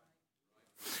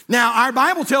 Now, our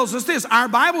Bible tells us this. Our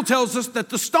Bible tells us that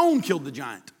the stone killed the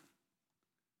giant.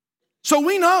 So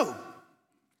we know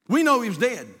he was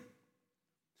dead.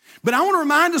 But I want to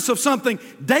remind us of something.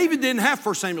 David didn't have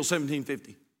 1 Samuel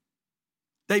 17:50.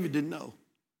 David didn't know.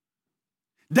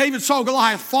 David saw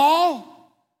Goliath fall.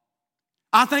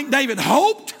 I think David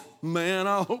hoped, man,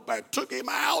 I hope I took him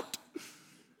out.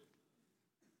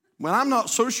 Well, I'm not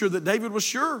so sure that David was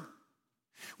sure.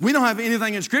 We don't have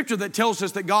anything in Scripture that tells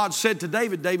us that God said to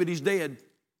David, David, he's dead.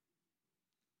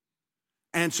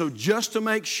 And so just to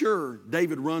make sure,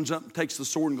 David runs up and takes the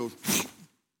sword and goes.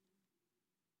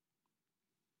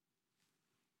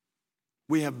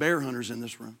 We have bear hunters in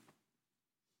this room.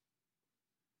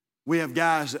 We have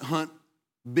guys that hunt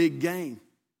big game.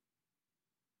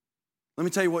 Let me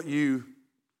tell you what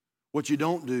you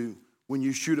don't do when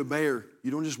you shoot a bear.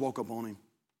 You don't just walk up on him.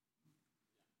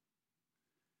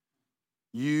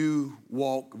 You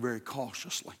walk very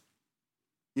cautiously.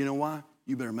 You know why?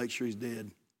 You better make sure he's dead.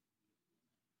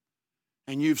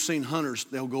 And you've seen hunters,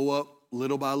 they'll go up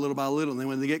little by little by little, and then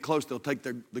when they get close, they'll take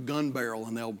the gun barrel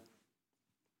and they'll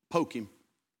poke him.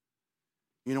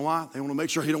 You know why? They want to make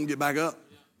sure he don't get back up.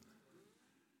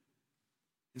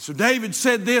 And so David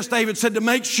said this. David said to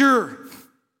make sure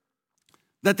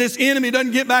that this enemy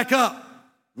doesn't get back up.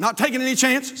 Not taking any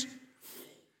chances.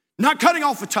 Not cutting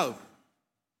off a toe.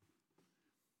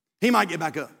 He might get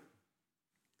back up.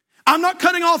 I'm not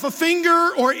cutting off a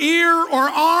finger or ear or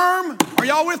arm. Are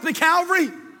y'all with me, Calvary?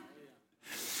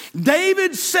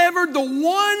 David severed the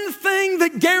one thing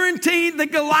that guaranteed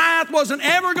that Goliath wasn't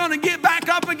ever going to get back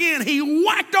up again. He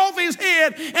whacked off his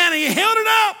head and he held it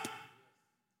up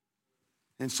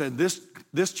and said,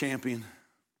 this champion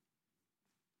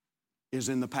is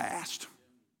in the past.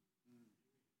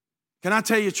 Can I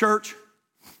tell you, church?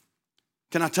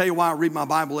 Can I tell you why I read my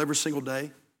Bible every single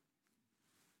day?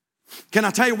 Can I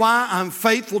tell you why I'm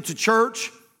faithful to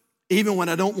church even when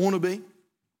I don't want to be?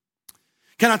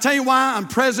 Can I tell you why I'm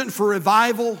present for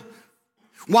revival?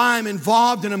 Why I'm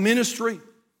involved in a ministry?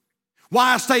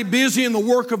 Why I stay busy in the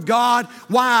work of God?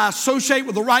 Why I associate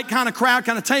with the right kind of crowd?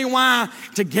 Can I tell you why?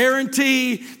 To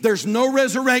guarantee there's no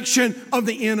resurrection of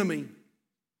the enemy.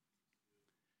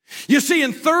 You see,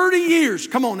 in 30 years,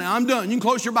 come on now, I'm done. You can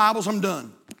close your Bibles, I'm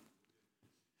done.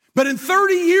 But in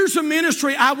 30 years of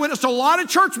ministry, I witnessed a lot of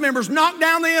church members knock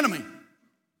down the enemy.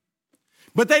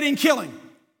 But they didn't kill him.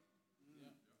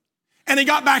 And he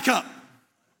got back up.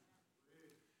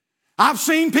 I've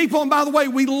seen people, and by the way,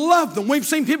 we love them. We've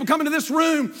seen people come into this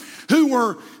room who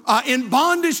were in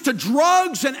bondage to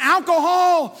drugs and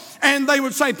alcohol, and they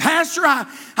would say, Pastor,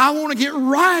 I want to get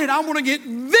right. I want to get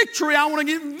victory. I want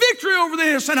to get victory over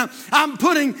this, and I'm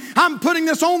putting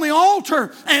this on the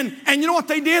altar. And you know what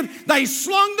they did? They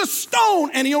slung the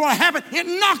stone, and you know what happened? It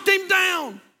knocked him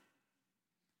down.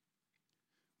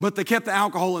 But they kept the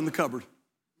alcohol in the cupboard.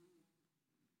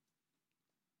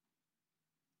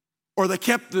 Or they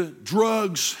kept the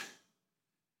drugs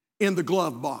in the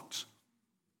glove box.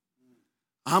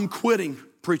 I'm quitting,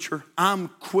 preacher. I'm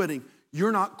quitting.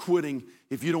 You're not quitting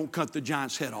if you don't cut the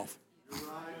giant's head off.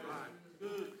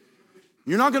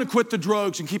 You're not going to quit the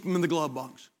drugs and keep them in the glove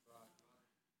box.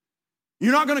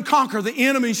 You're not going to conquer the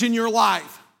enemies in your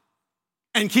life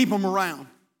and keep them around.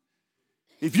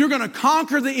 If you're going to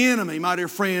conquer the enemy, my dear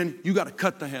friend, you got to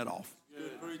cut the head off.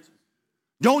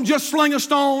 Don't just sling a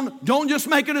stone. Don't just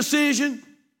make a decision.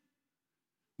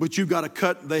 But you've got to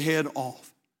cut the head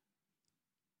off.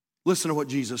 Listen to what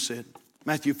Jesus said.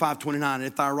 Matthew 5:29.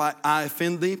 If thy right eye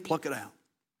offend thee, pluck it out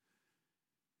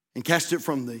and cast it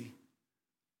from thee.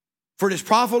 For it is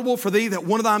profitable for thee that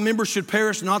one of thy members should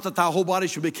perish, not that thy whole body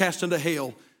should be cast into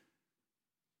hell.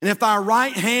 And if thy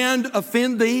right hand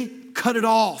offend thee, cut it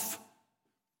off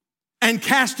and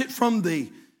cast it from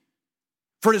thee.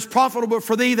 For it is profitable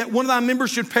for thee that one of thy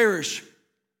members should perish,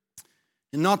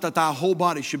 and not that thy whole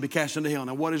body should be cast into hell.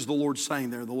 Now, what is the Lord saying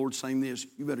there? The Lord's saying this: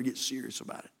 you better get serious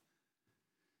about it.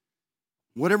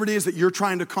 Whatever it is that you're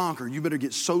trying to conquer, you better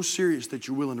get so serious that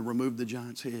you're willing to remove the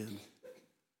giant's head.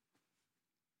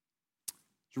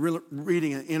 I was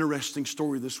reading an interesting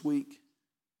story this week.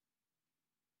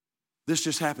 This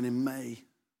just happened in May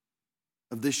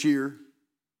of this year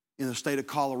in the state of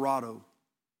Colorado.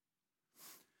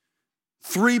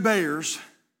 3 bears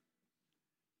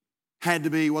had to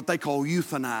be what they call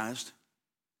euthanized.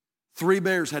 3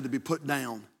 bears had to be put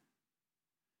down.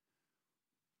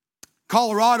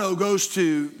 Colorado goes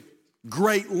to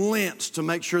great lengths to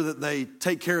make sure that they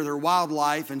take care of their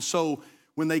wildlife. And so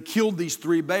when they killed these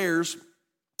 3 bears,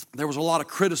 there was a lot of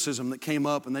criticism that came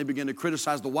up, and they began to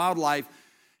criticize the wildlife.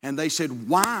 And they said,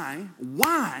 why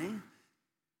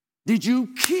did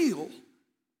you kill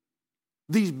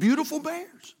these beautiful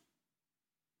bears?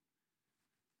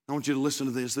 I want you to listen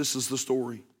to this. This is the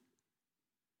story.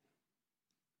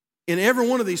 In every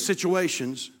one of these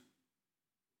situations,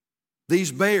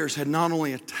 these bears had not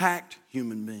only attacked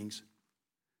human beings,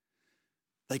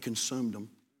 they consumed them.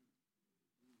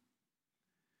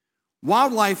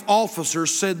 Wildlife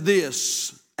officers said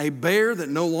this: a bear that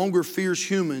no longer fears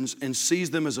humans and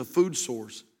sees them as a food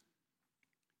source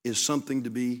is something to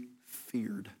be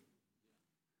feared.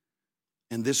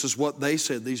 And this is what they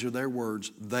said. These are their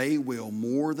words. They will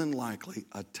more than likely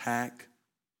attack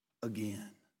again.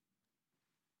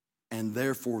 And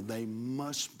therefore they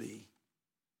must be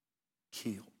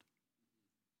killed.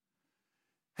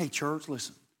 Hey, church,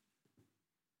 listen.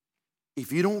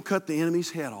 If you don't cut the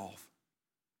enemy's head off,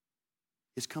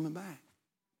 it's coming back.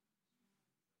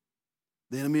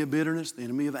 The enemy of bitterness, the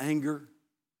enemy of anger,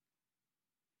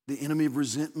 the enemy of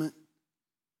resentment,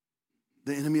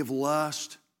 the enemy of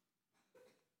lust,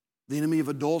 the enemy of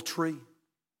adultery,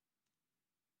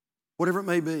 whatever it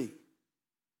may be.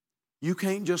 You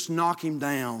can't just knock him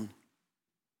down.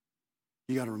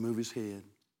 You got to remove his head.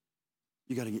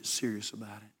 You got to get serious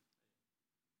about it.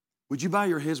 Would you bow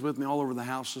your heads with me all over the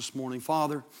house this morning?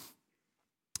 Father,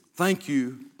 thank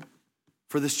you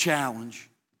for this challenge.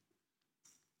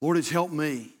 Lord, it's helped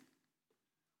me.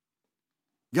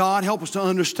 God, help us to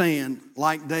understand,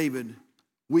 like David,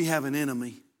 we have an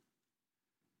enemy.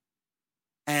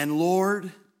 And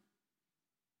Lord,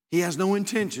 he has no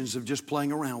intentions of just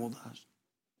playing around with us.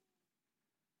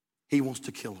 He wants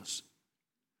to kill us.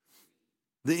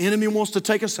 The enemy wants to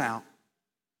take us out.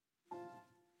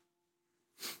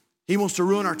 He wants to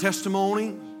ruin our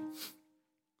testimony.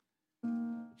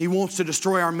 He wants to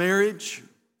destroy our marriage.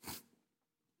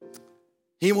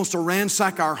 He wants to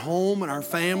ransack our home and our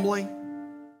family.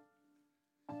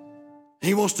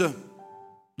 He wants to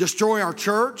destroy our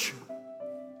church.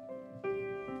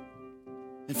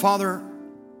 And Father,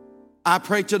 I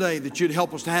pray today that you'd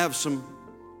help us to have some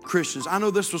Christians. I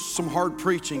know this was some hard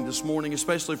preaching this morning,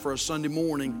 especially for a Sunday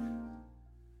morning.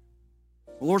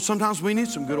 Lord, sometimes we need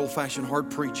some good old-fashioned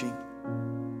hard preaching.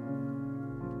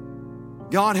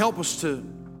 God, help us to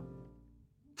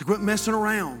quit messing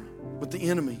around with the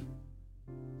enemy.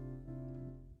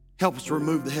 Help us to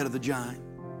remove the head of the giant.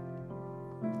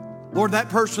 Lord, that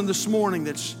person this morning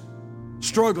that's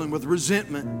struggling with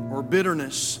resentment or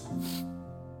bitterness,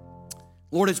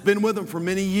 Lord, it's been with them for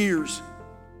many years.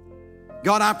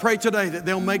 God, I pray today that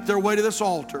they'll make their way to this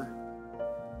altar,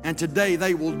 and today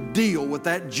they will deal with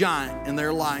that giant in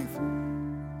their life.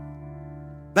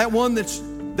 That one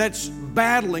that's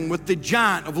battling with the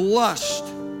giant of lust.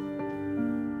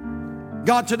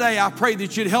 God, today I pray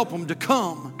that you'd help them to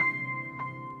come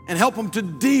and help them to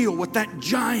deal with that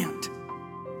giant.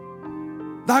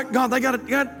 God, they got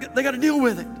to deal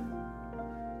with it,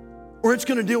 or it's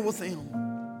going to deal with them.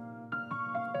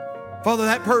 Father,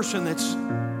 that person that's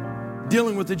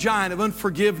dealing with the giant of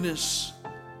unforgiveness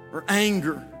or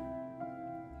anger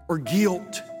or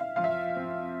guilt,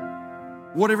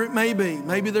 whatever it may be,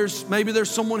 maybe there's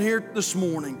someone here this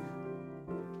morning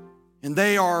and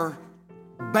they are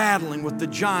battling with the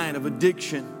giant of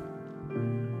addiction,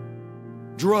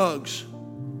 drugs,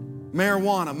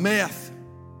 marijuana, meth,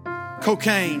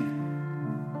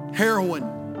 cocaine, heroin,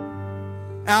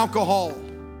 alcohol,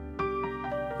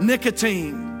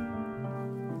 nicotine.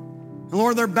 And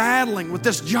Lord, they're battling with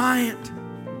this giant.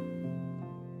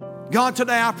 God,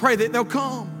 today I pray that they'll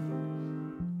come.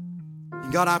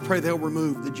 And God, I pray they'll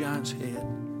remove the giant's head.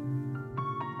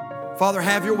 Father,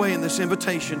 have your way in this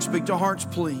invitation. Speak to hearts,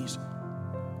 please.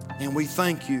 And we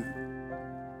thank you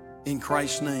in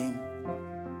Christ's name.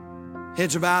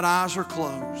 Heads are bowed, eyes are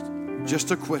closed.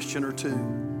 Just a question or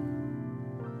two.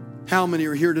 How many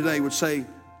are here today would say,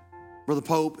 Brother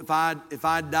Pope, if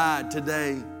I died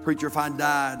today, preacher, if I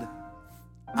died,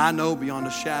 I know beyond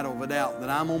a shadow of a doubt that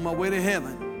I'm on my way to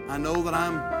heaven. I know that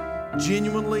I'm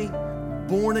genuinely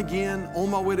born again, on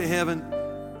my way to heaven.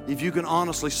 If you can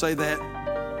honestly say that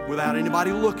without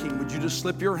anybody looking, would you just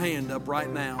slip your hand up right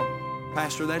now?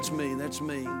 Pastor, that's me, that's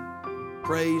me.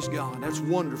 Praise God, that's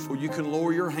wonderful. You can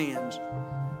lower your hands.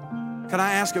 Can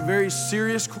I ask a very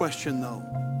serious question though?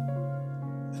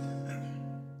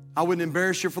 I wouldn't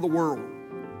embarrass you for the world.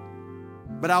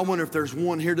 But I wonder if there's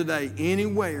one here today,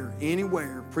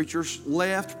 anywhere, preacher's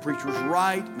left, preacher's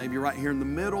right, maybe right here in the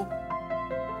middle.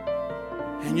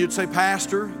 And you'd say,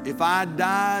 Pastor, if I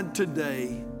died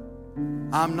today,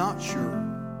 I'm not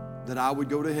sure that I would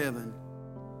go to heaven.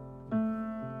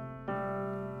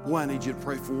 Boy, I need you to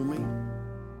pray for me.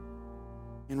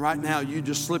 And right now, you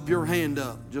just slip your hand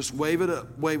up. Just wave it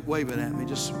up. Wave it at me.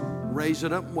 Just raise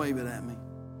it up and wave it at me.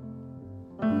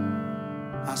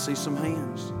 I see some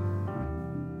hands.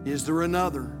 Is there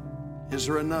another? Is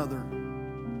there another?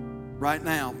 Right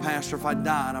now, Pastor, if I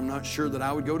died, I'm not sure that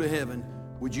I would go to heaven.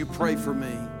 Would you pray for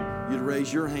me? You'd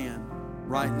raise your hand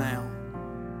right now.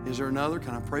 Is there another?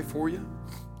 Can I pray for you?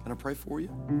 Can I pray for you?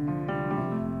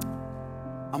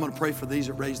 I'm going to pray for these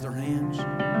that raise their hands.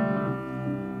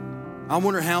 I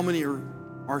wonder how many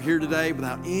are here today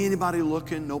without anybody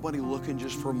looking, nobody looking,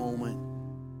 just for a moment.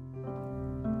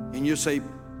 And you say,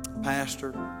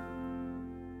 Pastor,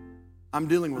 I'm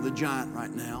dealing with a giant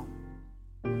right now.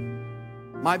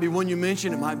 Might be one you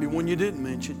mentioned, it might be one you didn't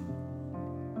mention.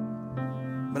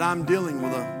 But I'm dealing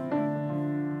with a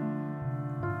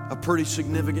pretty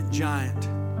significant giant.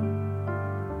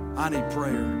 I need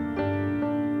prayer.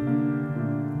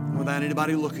 Without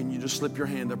anybody looking, you just slip your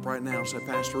hand up right now and say,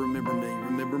 Pastor, remember me,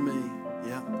 remember me.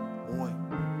 Yeah, boy.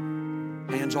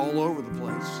 Hands all over the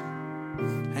place.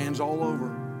 Hands all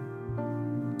over.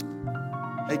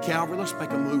 Hey, Calvary, let's make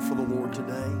a move for the Lord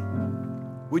today.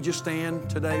 Would you stand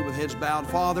today with heads bowed?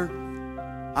 Father,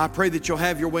 I pray that you'll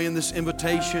have your way in this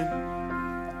invitation.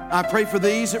 I pray for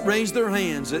these that raised their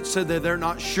hands that said that they're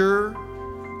not sure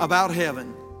about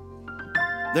heaven.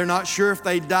 They're not sure if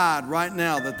they died right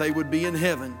now that they would be in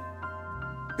heaven.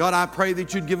 God, I pray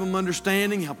that you'd give them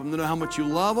understanding, help them to know how much you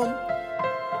love them.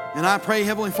 And I pray,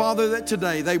 Heavenly Father, that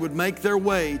today they would make their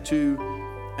way to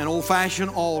an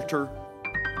old-fashioned altar.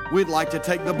 We'd like to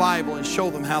take the Bible and show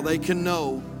them how they can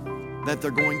know that they're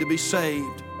going to be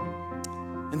saved.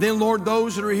 And then, Lord,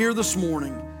 those that are here this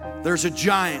morning, there's a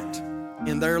giant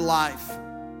in their life.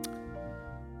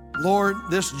 Lord,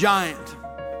 this giant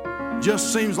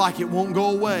just seems like it won't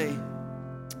go away.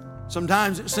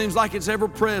 Sometimes it seems like it's ever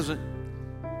present.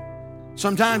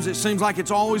 Sometimes it seems like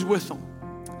it's always with them.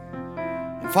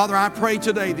 And Father, I pray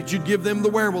today that you'd give them the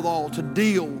wherewithal to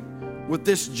deal with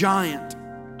this giant.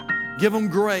 Give them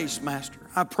grace, Master.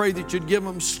 I pray that you'd give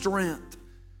them strength.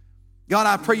 God,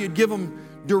 I pray you'd give them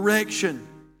direction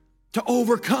to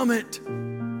overcome it,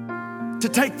 to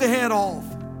take the head off.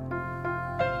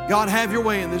 God, have your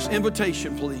way in this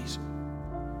invitation, please.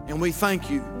 And we thank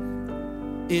you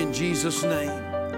in Jesus' name.